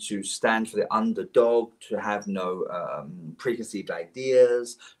 to stand for the underdog, to have no preconceived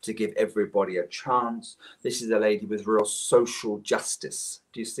ideas, to give everybody a chance. This is a lady with real social justice.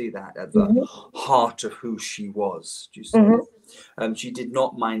 Do you see that at the heart of who she was? Do you see? She did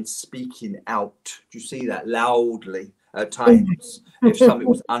not mind speaking out. Do you see that? Loudly at times if something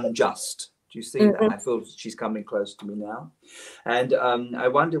was unjust. Do you see that? I feel she's coming close to me now. And I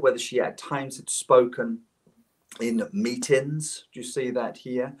wonder whether she at times had spoken in meetings. Do you see that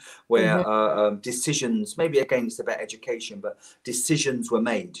here? Where decisions, maybe again it's about education, but decisions were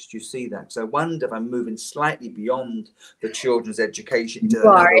made. Do you see that? So I wonder if I'm moving slightly beyond the children's education into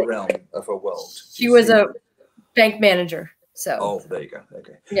another realm of a world. She was a bank manager. So. Oh, there you go.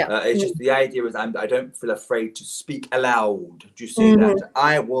 Okay. Yeah. It's just the idea is I don't feel afraid to speak aloud. Do you see that?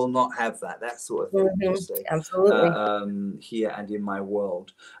 I will not have that. That sort of thing. You see? Absolutely. Here and in my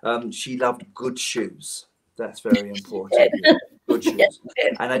world. She loved good shoes. That's very important. Good shoes.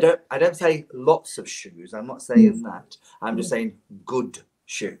 And I don't say lots of shoes. I'm not saying that. I'm just saying good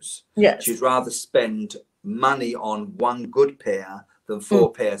shoes. Yes. She'd rather spend money on one good pair than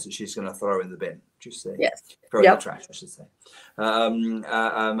 4 pairs that she's going to throw in the bin. Do you see? Yes. Throw in the trash, I should say.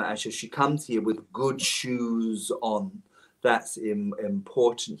 And so she comes here with good shoes on. That's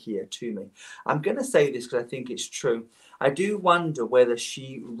important here to me. I'm going to say this because I think it's true. I do wonder whether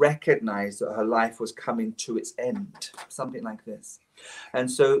she recognized that her life was coming to its end, something like this. And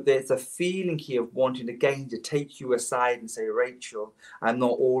so there's a feeling here of wanting again to take you aside and say, Rachel, I'm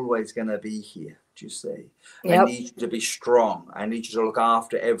not always going to be here. Do you see? I need you to be strong. I need you to look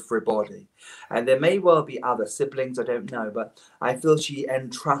after everybody. And there may well be other siblings, I don't know, but I feel she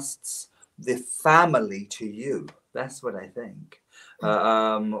entrusts the family to you. That's what I think.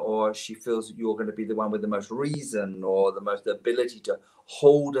 Or she feels that you're going to be the one with the most reason or the most ability to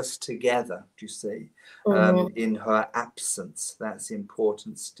hold us together, do you see, in her absence. That's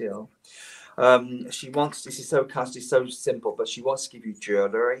important still. She wants, this is so custody, so simple, but she wants to give you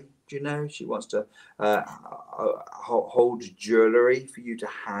jewelry. Do you know? She wants to hold jewelry for you to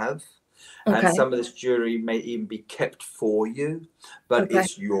have. And some of this jewelry may even be kept for you, but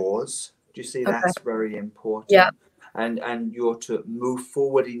it's yours. Do you see? That's very important. Yeah. And you're to move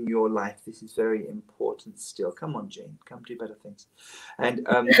forward in your life. This is very important still. Come on, Jane, come do better things. And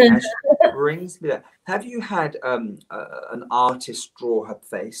she brings me that. Have you had an artist draw her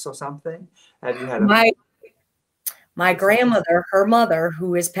face or something? Have you had my grandmother, her mother,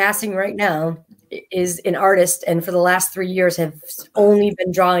 who is passing right now, is an artist, and for the last 3 years have only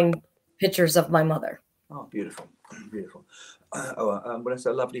been drawing pictures of my mother. Oh, beautiful, beautiful. Well, that's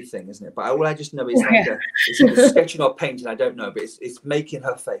a lovely thing, isn't it? But all I just know is like it's either sketching or painting. I don't know, but it's making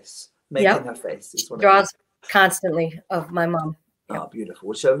her face. Making her face. Is what draws constantly of my mom. Oh,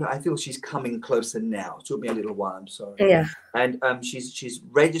 beautiful. So I feel she's coming closer now. It took me a little while. I'm sorry. Yeah. And she's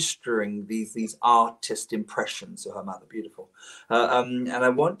registering these artist impressions of her mother. Beautiful. And I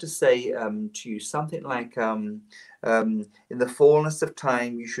want to say to you something like, in the fullness of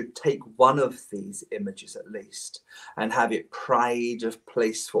time, you should take one of these images at least and have it pride of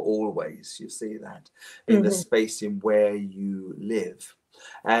place for always. You see that in the space in where you live.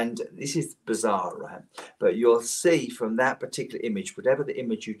 And this is bizarre, right? But you'll see from that particular image, whatever the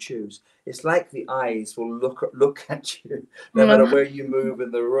image you choose, it's like the eyes will look at you no matter where you move in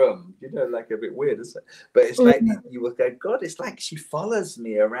the room. You know, like a bit weird, isn't it? But it's like you will go, God, it's like she follows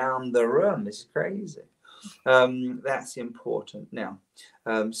me around the room. It's crazy. That's important. Now,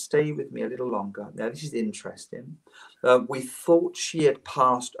 stay with me a little longer. Now, this is interesting. We thought she had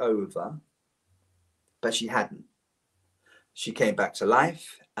passed over, but she hadn't. She came back to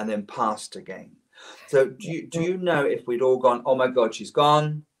life and then passed again. So do you know if we'd all gone, oh my God, she's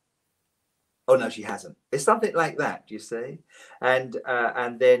gone? Oh no, she hasn't. It's something like that, do you see? And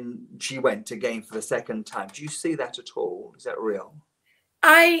then she went again for the second time. Do you see that at all? Is that real?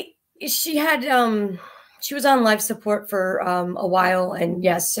 She was on life support for a while, and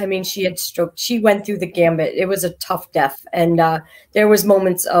yes, I mean, she had stroke. She went through the gambit. It was a tough death, and there was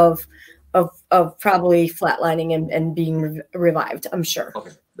moments of probably flatlining and being revived, I'm sure.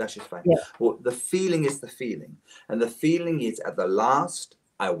 Okay, that's just fine. Yeah. Well, the feeling is the feeling. And the feeling is at the last,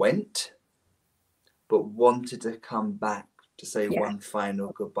 I went, but wanted to come back to say one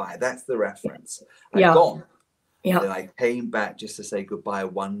final goodbye. That's the reference. I'd gone. Yeah. Then I came back just to say goodbye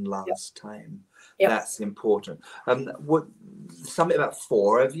one last time. Yep. That's important. Something about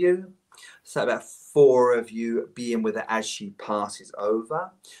 4 of you. So about 4 of you being with her as she passes over.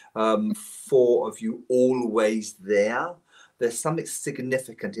 4 of you always there. There's something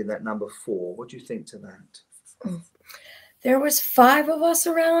significant in that number 4. What do you think to that? There was 5 of us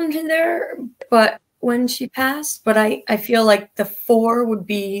around there, but when she passed, but I feel like the 4 would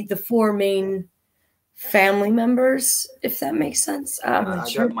be the 4 main family members, if that makes sense. I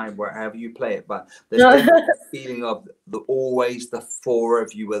Sure. don't mind however you play it, but there's definitely a feeling of always the four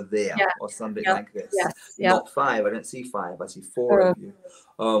of you are there, Yeah. or something Yep. like this. Yes. Yeah. Not five. I don't see five. I see four of you.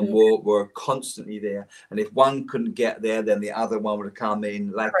 Were constantly there, and if one couldn't get there, then the other one would come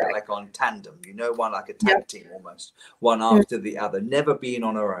in like on tandem. You know, one like a tag team almost, one after the other. Never being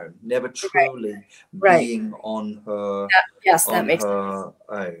on her own. Never truly being on her. Yes, that on makes her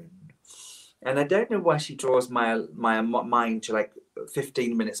own. And I don't know why she draws my mind to like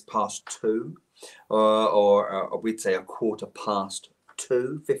 15 minutes past 2, or we'd say a quarter past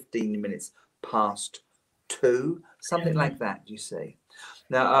 2, 15 minutes past 2, something like that, you see.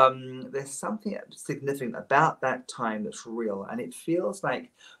 Now, there's something significant about that time that's real, and it feels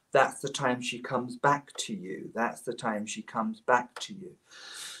like that's the time she comes back to you. That's the time she comes back to you.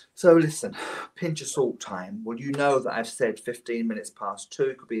 So listen, pinch of salt time. Well, you know that I've said 15 minutes past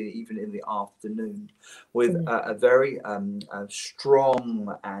 2, could be even in the afternoon, with a very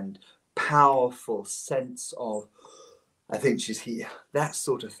strong and powerful sense of, I think she's here, that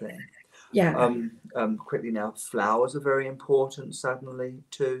sort of thing. Yeah. Quickly now, flowers are very important suddenly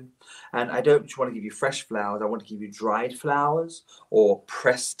too. And I don't just want to give you fresh flowers, I want to give you dried flowers or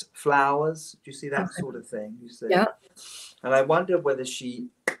pressed flowers. Do you see that sort of thing? You see? Yeah. And I wonder whether she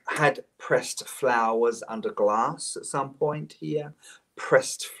had pressed flowers under glass at some point here,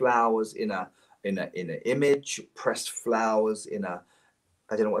 pressed flowers in an image, pressed flowers in a,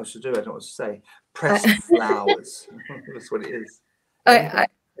 I don't know what else to do, I don't know what to say. Pressed flowers. That's what it is. I'm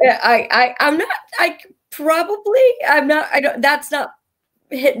not, I don't, that's not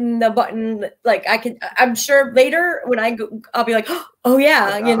hitting the button. Like I'm sure later when I go, I'll be like, oh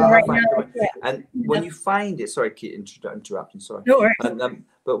yeah, you know, right now. And when you find it, sorry, Kate, interrupting, sorry. No worries.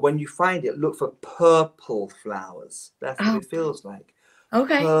 But when you find it, look for purple flowers. That's what it feels like.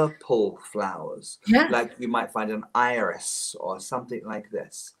 Okay. Purple flowers. Yeah. Like you might find an iris or something like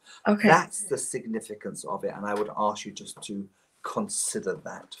this. Okay. That's the significance of it. And I would ask you just to consider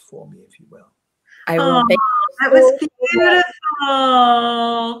that for me, if you will. I will. That was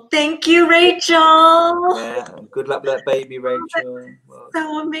beautiful. Thank you, Rachel. Yeah. Good luck with that baby, Rachel.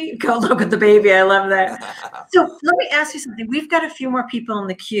 So amazing. Go look at the baby. I love that. So let me ask you something. We've got a few more people in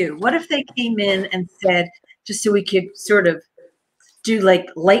the queue. What if they came in and said, just so we could sort of do like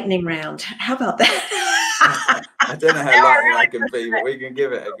lightning round? How about that? I don't know how lightning I can be, but we can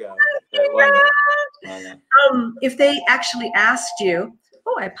give it a go. Why not? If they actually asked you,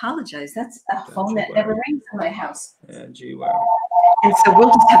 oh, I apologize. That's a phone that never rings in my house. Yeah, gee, wow. And so we'll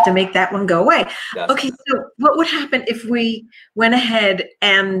just have to make that one go away. That's okay, so what would happen if we went ahead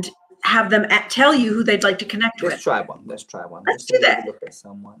and have them tell you who they'd like to connect with? Let's try one. Let's try one. Let's do that. Look at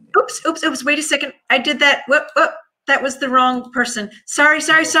someone. Oops. Wait a second. I did that. Whoop. That was the wrong person. Sorry,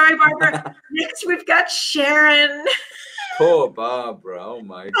 Barbara. Next, we've got Sharon. Poor Barbara. Oh,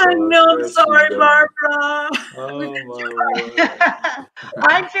 my God. I know. Sorry, Barbara. Oh, my God.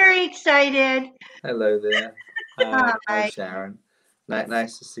 I'm very excited. Hello there. Hi. Hi, Sharon.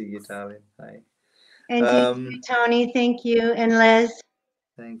 Nice to see you, darling. Hi. And thank you, Tony. Thank you. And Liz.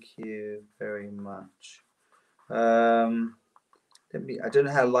 Thank you very much. I don't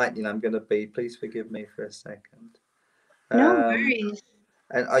know how lightning I'm going to be. Please forgive me for a second. No worries.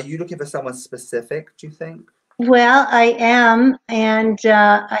 And are you looking for someone specific, do you think? Well, I am. And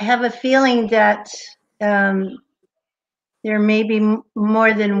I have a feeling that there may be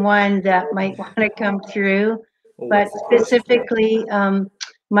more than one that might want to come through. But specifically,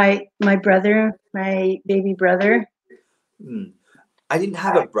 my brother, my baby brother. I didn't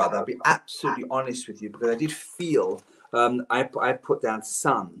have a brother. I'll be absolutely honest with you, because I did feel I put down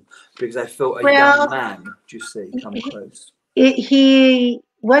son because I felt a young man. Do you see? Come close. He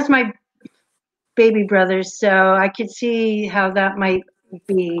was my baby brother, so I could see how that might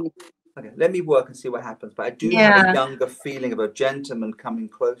be. Okay, let me work and see what happens. But I do have a younger feeling of a gentleman coming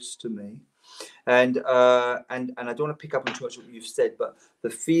close to me. And I don't want to pick up on too much of what you've said, but the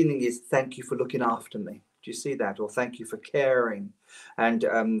feeling is thank you for looking after me. Do you see that? Or thank you for caring, and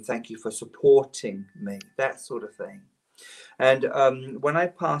thank you for supporting me, that sort of thing. And when I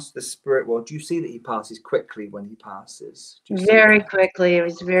pass the Spirit World, do you see that he passes quickly when he passes? Very quickly. It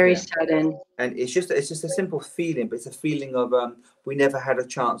was very sudden. And it's just a simple feeling, but it's a feeling of we never had a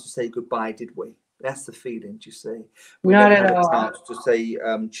chance to say goodbye, did we? That's the feeling, do you see? We Not never at had all. a chance to say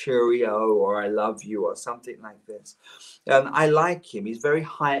cheerio or I love you or something like this. I like him. He's very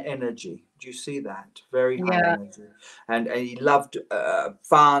high energy. Do you see that? Very high energy. And he loved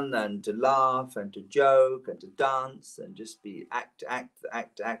fun and to laugh and to joke and to dance and just be act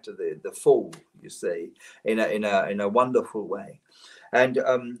the fool, you see, in a wonderful way. And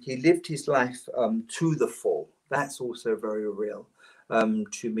he lived his life to the full. That's also very real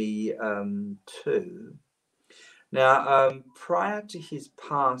to me too. Now, prior to his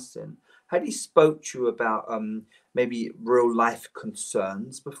passing, had he spoke to you about maybe real life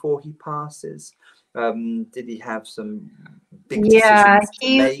concerns before he passes? Did he have some big decisions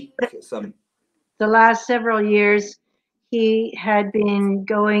to make? The last several years, he had been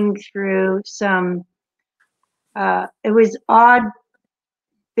going through some, it was odd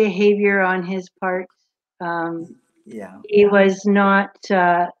behavior on his part. Yeah. He was not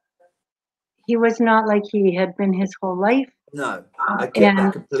like he had been his whole life. No, I get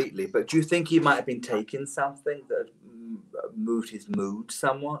that completely. But do you think he might have been taking something that moved his mood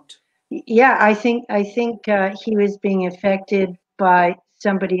somewhat? Yeah, I think he was being affected by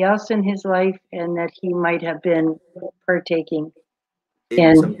somebody else in his life, and that he might have been partaking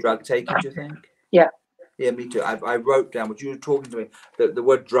in some drug taking. Do you think? Yeah. Yeah, me too. I wrote down what you were talking to me. The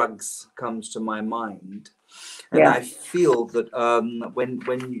word drugs comes to my mind, and I feel that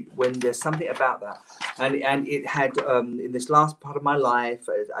when there's something about that, and it had in this last part of my life,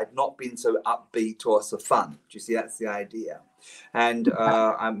 I'd not been so upbeat or so fun. Do you see? That's the idea, and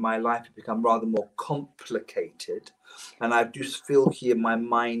my life had become rather more complicated, and I just feel here my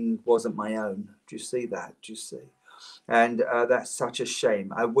mind wasn't my own. Do you see that? Do you see? And that's such a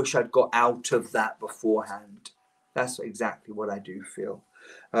shame. I wish I'd got out of that beforehand. That's exactly what I do feel.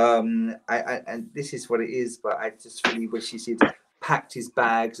 And this is what it is, but I just really wish he'd packed his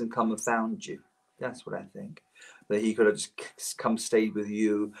bags and come and found you. That's what I think. That he could have just come stay with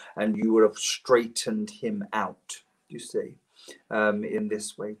you, and you would have straightened him out, you see, in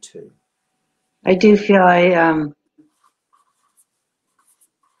this way too. I do feel I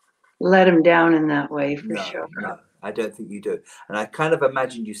let him down in that way for sure. No, I don't think you do. And I kind of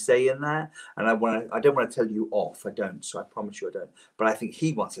imagined you saying that, and I don't want to tell you off. I don't, so I promise you I don't. But I think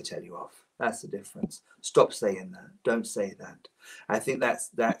he wants to tell you off. That's the difference. Stop saying that. Don't say that. I think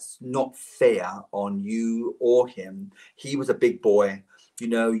that's not fair on you or him. He was a big boy. You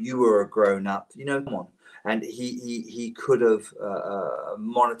know, you were a grown up. You know, come on. And he could have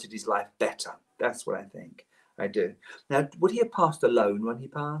monitored his life better. That's what I think. I do. Now, would he have passed alone when he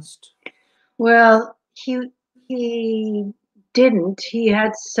passed? Well, he didn't. He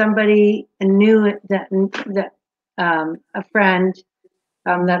had somebody knew that a friend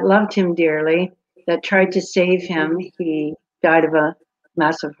that loved him dearly, that tried to save him. He died of a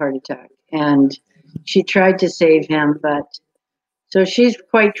massive heart attack, and she tried to save him, but so she's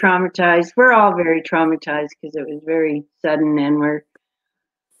quite traumatized. We're all very traumatized because it was very sudden, and we're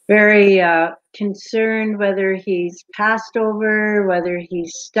very concerned whether he's passed over, whether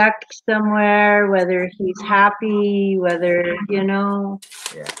he's stuck somewhere, whether he's happy, whether, you know.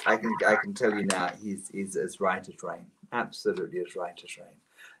 Yeah, I can tell you now, he's as right as rain. Absolutely as right as rain.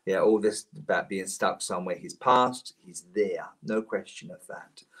 Yeah, all this about being stuck somewhere, he's passed, he's there. No question of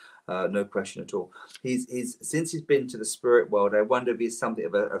that. No question at all. He's since he's been to the spirit world, I wonder if he's something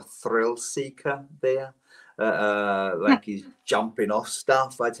of a thrill seeker there. Like he's jumping off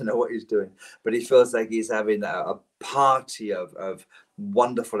stuff. I don't know what he's doing, but he feels like he's having a party of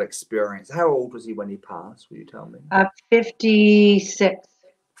wonderful experience. How old was he when he passed? Will you tell me? 56.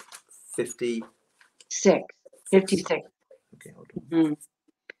 56. 56. Okay, hold on. Mm-hmm.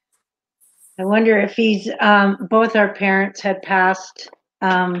 I wonder if he's both our parents had passed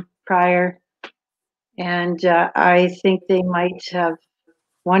prior, and I think they might have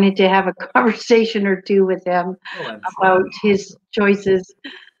wanted to have a conversation or two with him about his choices.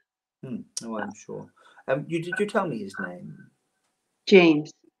 Oh, I'm sure. Did you tell me his name?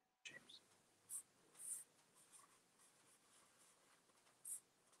 James.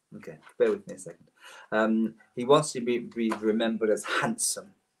 Okay, bear with me a second. He wants to be remembered as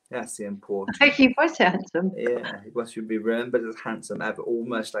handsome. That's the important. He was handsome. Yeah, he wants to be remembered as handsome, have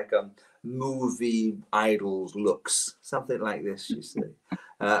almost like a movie idol's looks, something like this, you see.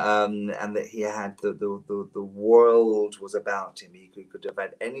 And that he had the world was about him. He could have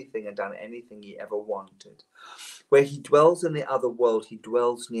had anything and done anything he ever wanted. Where he dwells in the other world, he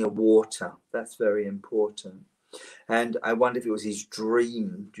dwells near water. That's very important. And I wonder if it was his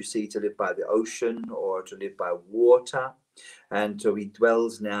dream, do you see, to live by the ocean or to live by water. And so he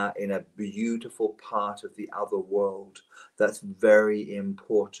dwells now in a beautiful part of the other world. That's very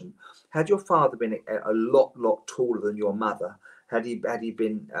important. Had your father been a lot taller than your mother, had he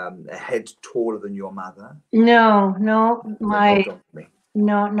been a head taller than your mother? No, not much.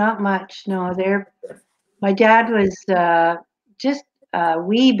 No, my dad was just a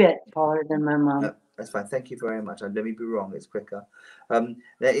wee bit taller than my mom. No, that's fine. Thank you very much. Let me be wrong. It's quicker. Now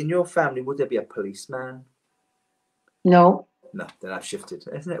in your family, would there be a policeman? No. No, then I've shifted.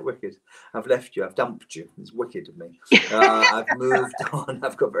 Isn't it wicked? I've left you. I've dumped you. It's wicked of me. I've moved on.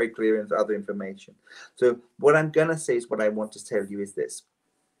 I've got very clear other information. So what I'm going to say is what I want to tell you is this.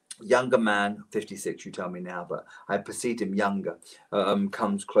 Younger man, 56, you tell me now, but I perceived him younger,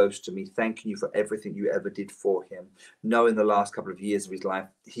 comes close to me, thanking you for everything you ever did for him. Knowing the last couple of years of his life,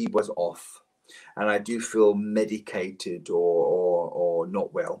 he was off. And I do feel medicated or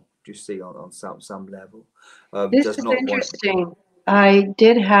not well. Do you see on some level? This is interesting. I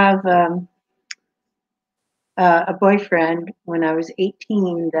did have a boyfriend when I was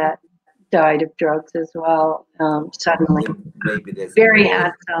 18 that died of drugs as well. Suddenly, maybe there's very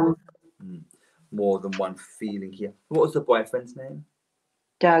handsome. More than one feeling here. What was the boyfriend's name?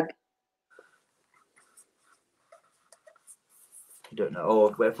 Doug. I don't know.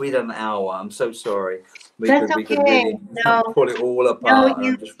 Oh, if we'd done an hour, I'm so sorry. We That's could okay. really pull it all apart.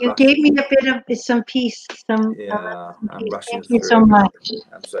 No, you gave me a bit of some peace. I'm rushing. Thank you so much.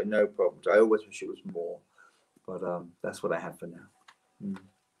 I'm sorry, no problem. I always wish it was more, but that's what I have for now.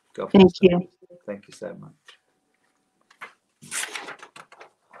 Thank you. Thank you so much.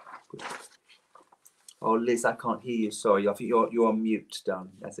 Good. Oh, Liz, I can't hear you. Sorry, I think you're on mute,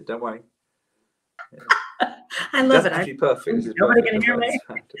 darling. That's it. Don't worry. Yeah. I love it. Actually, perfect. Nobody can hear me.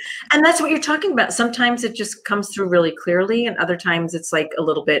 And that's what you're talking about. Sometimes it just comes through really clearly, and other times it's like a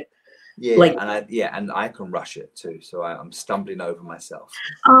little bit. Yeah, and I can rush it too, so I'm stumbling over myself.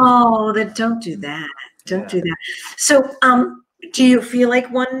 Oh, then don't do that. Don't do that. So, do you feel like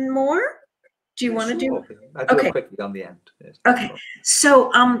one more? Do you want to do? I'll do it quickly on the end. Yes, okay.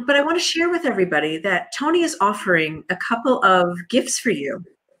 So, but I want to share with everybody that Tony is offering a couple of gifts for you.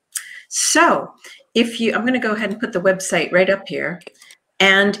 So, I'm going to go ahead and put the website right up here.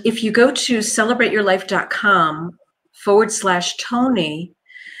 And if you go to celebrateyourlife.com/Tony,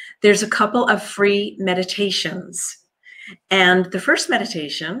 there's a couple of free meditations. And the first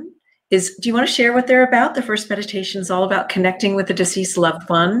meditation is, do you want to share what they're about? The first meditation is all about connecting with a deceased loved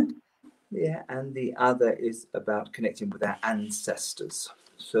one. Yeah, and the other is about connecting with our ancestors.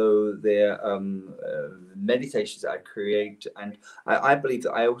 So they're meditations that I create, and I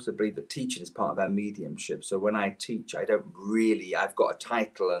also believe that teaching is part of our mediumship. So when I teach, I've got a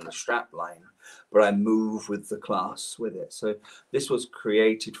title and a strap line, but I move with the class with it. So this was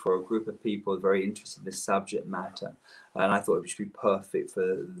created for a group of people very interested in this subject matter, and I thought it should be perfect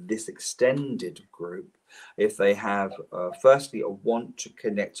for this extended group if they have, firstly, a want to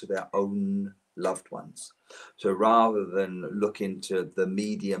connect to their own loved ones. So rather than look into the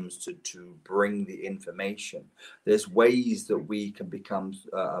mediums to bring the information, there's ways that we can become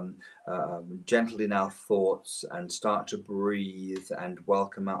gentle in our thoughts and start to breathe and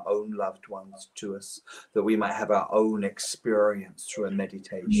welcome our own loved ones to us, that we might have our own experience through a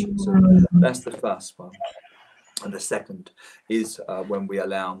meditation. So that's the first one. And the second is when we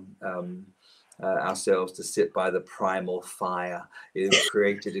allow ourselves to sit by the primal fire it is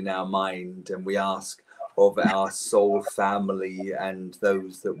created in our mind, and we ask of our soul family and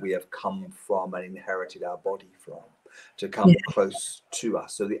those that we have come from and inherited our body from to come close to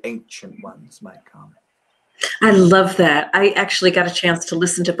us, so the ancient ones might come. I love that. I actually got a chance to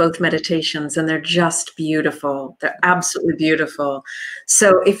listen to both meditations, and they're just beautiful. They're absolutely beautiful.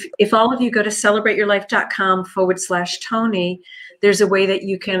 So if all of you go to celebrateyourlife.com/Tony, there's a way that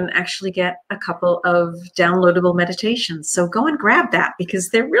you can actually get a couple of downloadable meditations. So go and grab that, because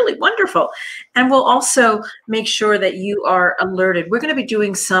they're really wonderful. And we'll also make sure that you are alerted. We're going to be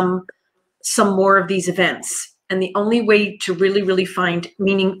doing some more of these events. And the only way to really find,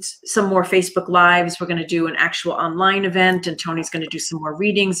 meaning some more Facebook Lives, we're going to do an actual online event, and Tony's going to do some more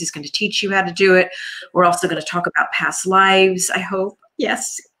readings. He's going to teach you how to do it. We're also going to talk about past lives, I hope.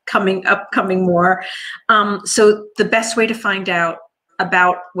 Yes, coming more. So the best way to find out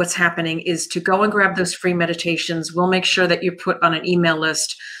about what's happening is to go and grab those free meditations. We'll make sure that you're put on an email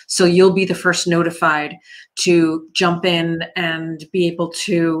list, so you'll be the first notified to jump in and be able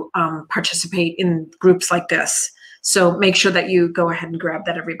to participate in groups like this. So make sure that you go ahead and grab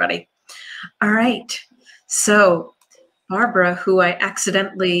that, everybody. All right. So Barbara, who I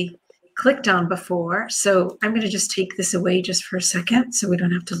accidentally clicked on before, so I'm going to just take this away just for a second so we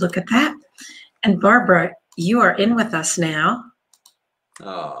don't have to look at that. And Barbara, you are in with us now.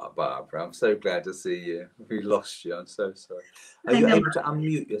 Oh, Barbara, I'm so glad to see you. We lost you. I'm so sorry. Are you able to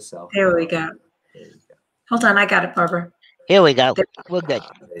unmute yourself? There we go. There you go. Hold on, I got it, Barbara. Here we go. We're good.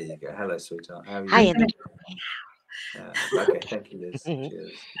 There you go. Hello, sweetheart. How are you? Hi, Andy. Okay, thank you, Liz.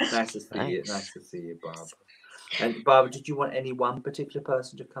 Cheers. Nice to see you. Nice to see you, Barbara. And Barbara, did you want any one particular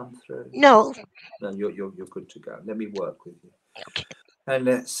person to come through? No. No, you're good to go. Let me work with you. Okay. And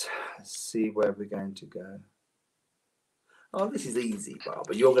let's see where we're going to go. Oh, this is easy,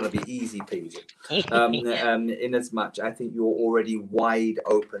 Barbara. You're going to be easy peasy. In as much, I think you're already wide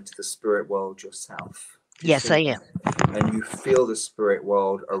open to the spirit world yourself. Yes, I am. And you feel the spirit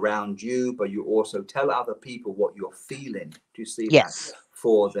world around you, but you also tell other people what you're feeling. Do you see Yes. that?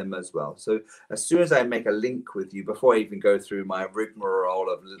 For them as well. So as soon as I make a link with you, before I even go through my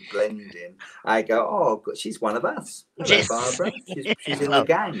rigmarole of blending, I go, oh, good, she's one of us. Hello, Yes. Barbara. She's in the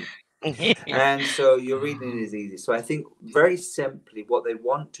gang. And so your reading is easy. So I think very simply what they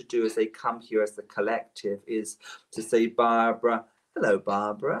want to do as they come here as the collective is to say, Barbara, hello,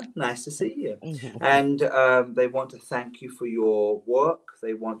 Barbara. Nice to see you. And they want to thank you for your work.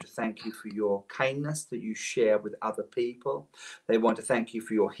 They want to thank you for your kindness that you share with other people. They want to thank you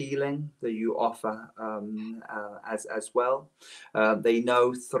for your healing that you offer as well. They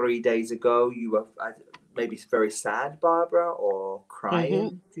know 3 days ago you were maybe very sad, Barbara, or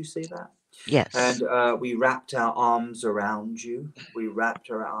crying. Do you see that? Yes. And we wrapped our arms around you. We wrapped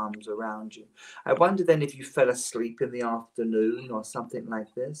our arms around you. I wonder then if you fell asleep in the afternoon or something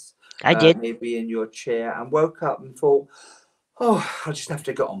like this. I did. Maybe in your chair and woke up and thought, oh, I just have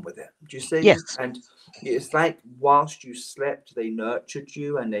to get on with it. Do you see? Yes. And it's like whilst you slept, they nurtured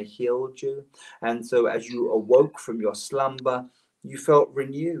you and they healed you. And so as you awoke from your slumber, you felt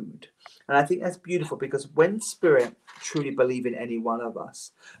renewed. And I think that's beautiful, because when spirit truly believe in any one of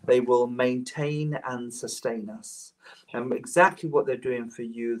us, they will maintain and sustain us. And exactly what they're doing for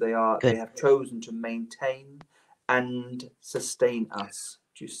you, they have chosen to maintain and sustain us.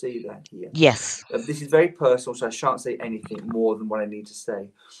 Do you see that here? Yes. This is very personal, so I shan't say anything more than what I need to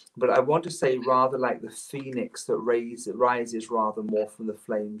say. But I want to say, rather like the phoenix that rises rather more from the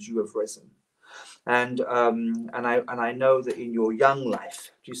flames, you have risen. And I know that in your young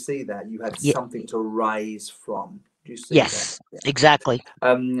life, do you see that you had something to rise from? Do you see yes, that? Yeah. Exactly.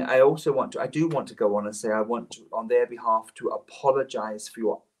 I do want to go on and say I want to, on their behalf, to apologize for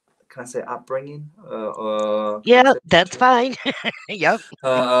your, can I say, upbringing? Yeah, that's fine. Yep.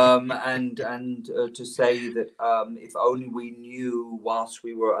 And to say that if only we knew whilst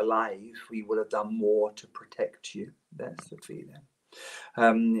we were alive, we would have done more to protect you. That's the feeling.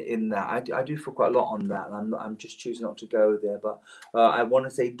 In that I do feel quite a lot on that, and I'm just choosing not to go there, but I want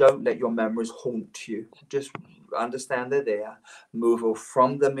to say, don't let your memories haunt you. Just understand they're there, move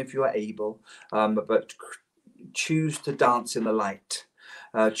from them if you are able, but choose to dance in the light.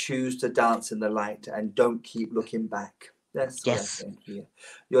 Choose to dance in the light and don't keep looking back. That's what I think here.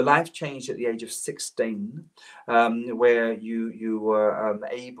 Your life changed at the age of 16, where you were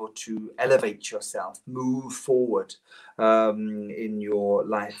able to elevate yourself, move forward in your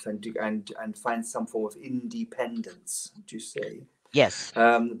life, and find some form of independence. Do you see? Yes.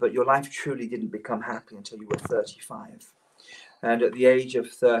 But your life truly didn't become happy until you were 35. And at the age of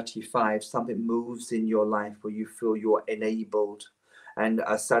 35, something moves in your life where you feel you're enabled and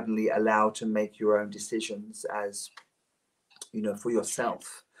are suddenly allowed to make your own decisions as, you know, for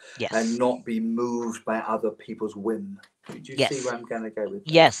yourself, and not be moved by other people's whim. Do you see where I'm going to go with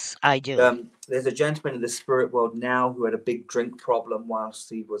that? Yes, I do. There's a gentleman in the spirit world now who had a big drink problem whilst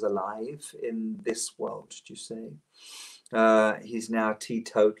he was alive in this world. Do you see? He's now a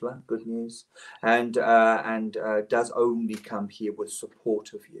teetotaler, good news, and does only come here with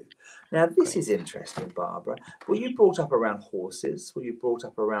support of you. Now, this is interesting, Barbara. Were you brought up around horses? Were you brought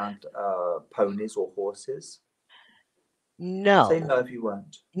up around ponies or horses? No. Say no if you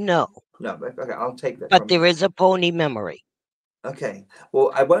weren't. No. No, okay, I'll take that. But there is a pony memory. Okay, well,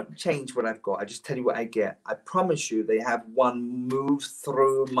 I won't change what I've got. I just tell you what I get. I promise you, they have one move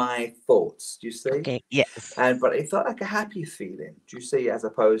through my thoughts. Do you see? Okay. Yes. But it felt like a happy feeling. Do you see? As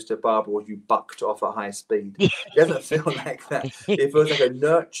opposed to Barbara, where you bucked off at high speed. It doesn't feel like that. It feels like a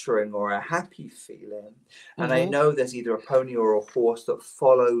nurturing or a happy feeling. And I know there's either a pony or a horse that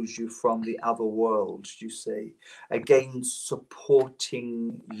follows you from the other world. Do you see? Again,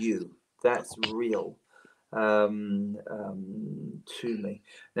 supporting you. That's real. To me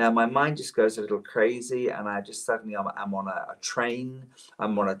now, my mind just goes a little crazy, and I just suddenly I'm on a train.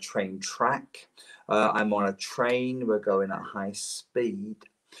 I'm on a train track. I'm on a train. We're going at high speed,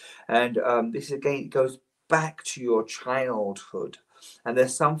 and this again goes back to your childhood. And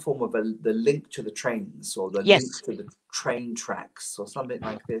there's some form of the link to the trains, or the link to the train tracks, or something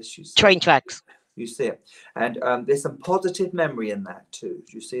like this. You see? Train tracks. You see it. And there's some positive memory in that too.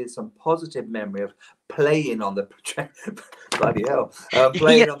 You see some positive memory of playing on the train. Bloody hell.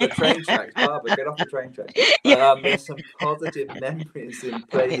 Playing on the train tracks. Barbara, get off the train tracks. There's some positive memories in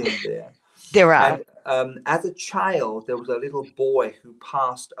playing there. There are. And as a child, there was a little boy who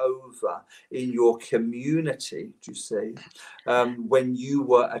passed over in your community, do you see, when you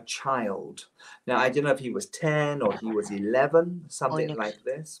were a child. Now, I don't know if he was 10 or he was 11, something like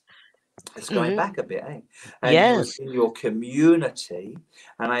this. It's going back a bit, eh? And he was Yes. in your community,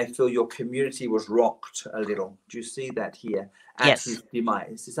 and I feel your community was rocked a little. Do you see that here at Yes. his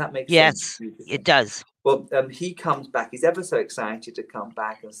demise? Does that make Yes, sense? it does. Well, he comes back. He's ever so excited to come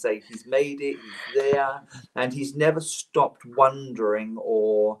back and say he's made it, he's there, and he's never stopped wondering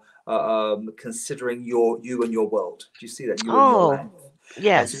or considering you and your world. Do you see that? You and your life.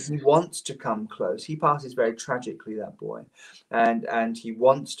 Yes. And so he wants to come close. He passes very tragically, that boy, and he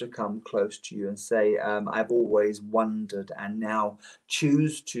wants to come close to you and say, I've always wondered, and now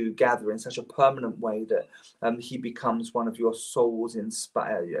choose to gather in such a permanent way that he becomes one of your soul's an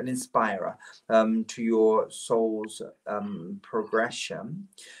inspirer to your soul's progression.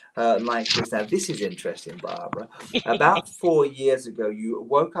 Like this. Now, this is interesting, Barbara. About 4 years ago, you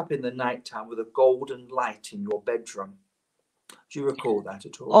woke up in the nighttime with a golden light in your bedroom. Do you recall that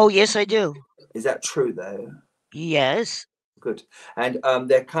at all? Oh, yes, I do. Is that true, though? Yes. Good. And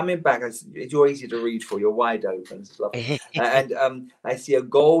they're coming back. You're easy to read for. You're wide open. It's lovely. And I see a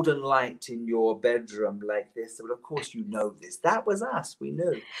golden light in your bedroom like this. Well, of course, you know this. That was us. We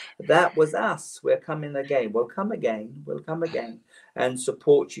knew. That was us. We're coming again. We'll come again. We'll come again and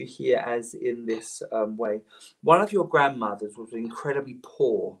support you here as in this way. One of your grandmothers was incredibly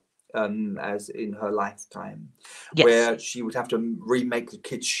poor. As in her lifetime, where she would have to remake the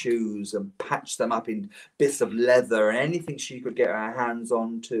kids' shoes and patch them up in bits of leather and anything she could get her hands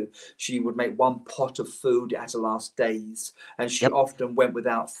on to. She would make one pot of food at her last days, and she often went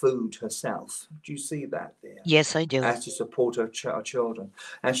without food herself. Do you see that there? Yes, I do. As to support her children.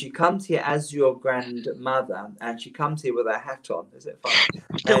 And she comes here as your grandmother, and she comes here with her hat on. Is it fun?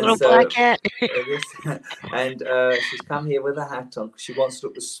 The little black hat. And she's come here with a hat on because she wants to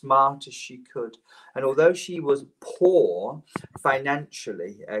look as smart as she could. And although she was poor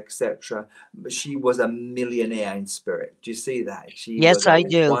financially, etc., she was a millionaire in spirit. Do you see that? She was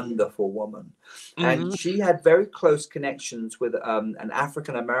a wonderful woman. And she had very close connections with an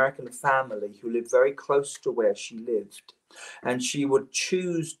African American family who lived very close to where she lived. And she would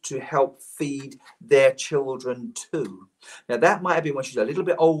choose to help feed their children too. Now, that might have been when she was a little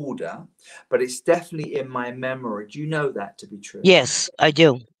bit older, but it's definitely in my memory. Do you know that to be true? Yes, I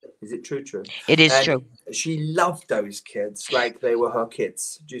do. Is it true? It is true. She loved those kids like they were her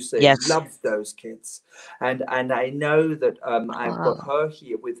kids. Do you see? Yes. Loved those kids. And I know that I've got her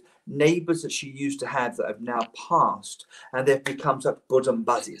here with neighbors that she used to have that have now passed, and they've become such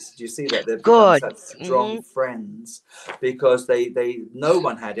buddies. Do you see that? They've become such strong friends because no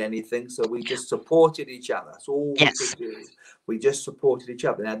one had anything, so we just supported each other. That's all we could do. We just supported each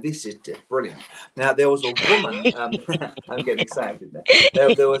other. Now, this is brilliant. Now, there was a woman, I'm getting excited now.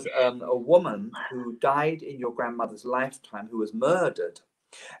 There was a woman who died in your grandmother's lifetime who was murdered,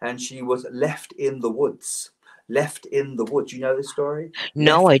 and she was left in the woods. Left in the woods. You know the story?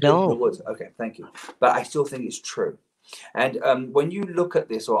 No, I don't. In the woods. Okay, thank you. But I still think it's true. And when you look at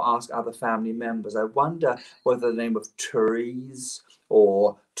this or ask other family members, I wonder whether the name of Therese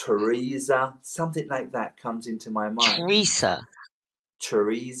or Teresa, something like that comes into my mind.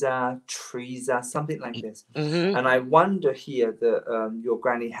 Teresa, something like this. And I wonder here that your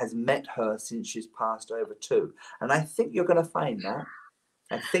granny has met her since she's passed over too. And I think you're going to find that.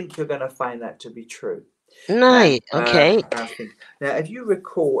 I think you're going to find that to be true. Right. Okay. Now, if you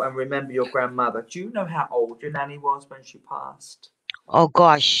recall and remember your grandmother, do you know how old your nanny was when she passed? Oh,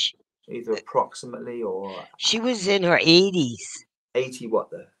 gosh. Either approximately or... She was in her 80s. 80 what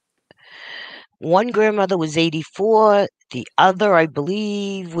though? One grandmother was 84. The other, I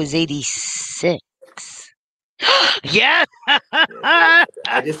believe, was 86. Yeah. I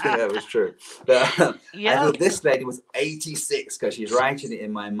just think that was true. But I thought this lady was 86 because she's writing it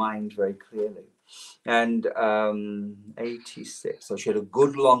in my mind very clearly. And 86. So she had a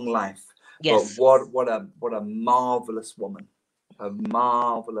good long life. Yes. But what a marvelous woman. A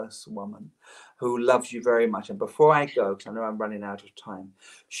marvelous woman who loves you very much. And before I go, because I know I'm running out of time,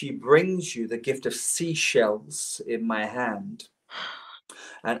 she brings you the gift of seashells in my hand.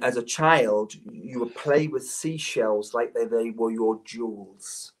 And as a child, you would play with seashells like they were your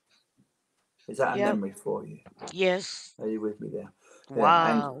jewels. Is that a memory for you? Yes. Are you with me there?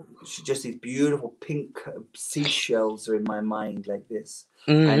 Wow. And just these beautiful pink seashells are in my mind like this.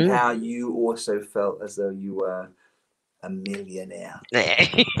 And how you also felt as though you were a millionaire.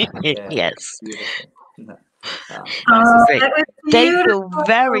 Yes. Beautiful. Thank you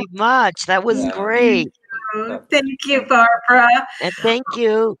very much. That was great. Thank you, Barbara. And thank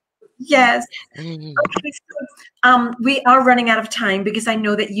you. Yes. Mm. Okay, so, we are running out of time because I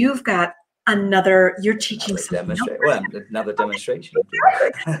know that you've got you're teaching something else. Well, another demonstration.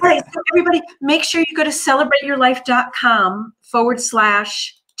 All right, so everybody, make sure you go to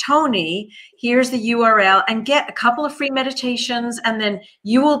celebrateyourlife.com/Tony. Here's the URL, and get a couple of free meditations, and then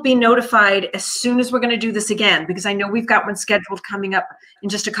you will be notified as soon as we're going to do this again, because I know we've got one scheduled coming up in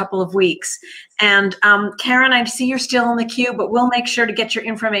just a couple of weeks. And Karen, I see you're still in the queue, but we'll make sure to get your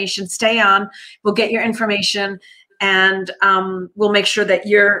information. Stay on. We'll get your information. And we'll make sure that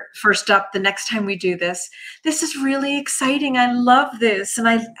you're first up the next time we do this. This is really exciting. I love this.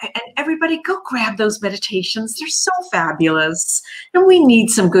 And everybody go grab those meditations. They're so fabulous. And we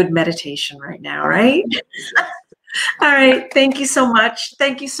need some good meditation right now, right? All right. Thank you so much.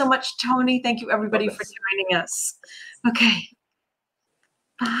 Thank you so much, Tony. Thank you, everybody, for joining us. Okay.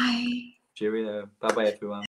 Bye. Cheerio. Bye-bye, everyone.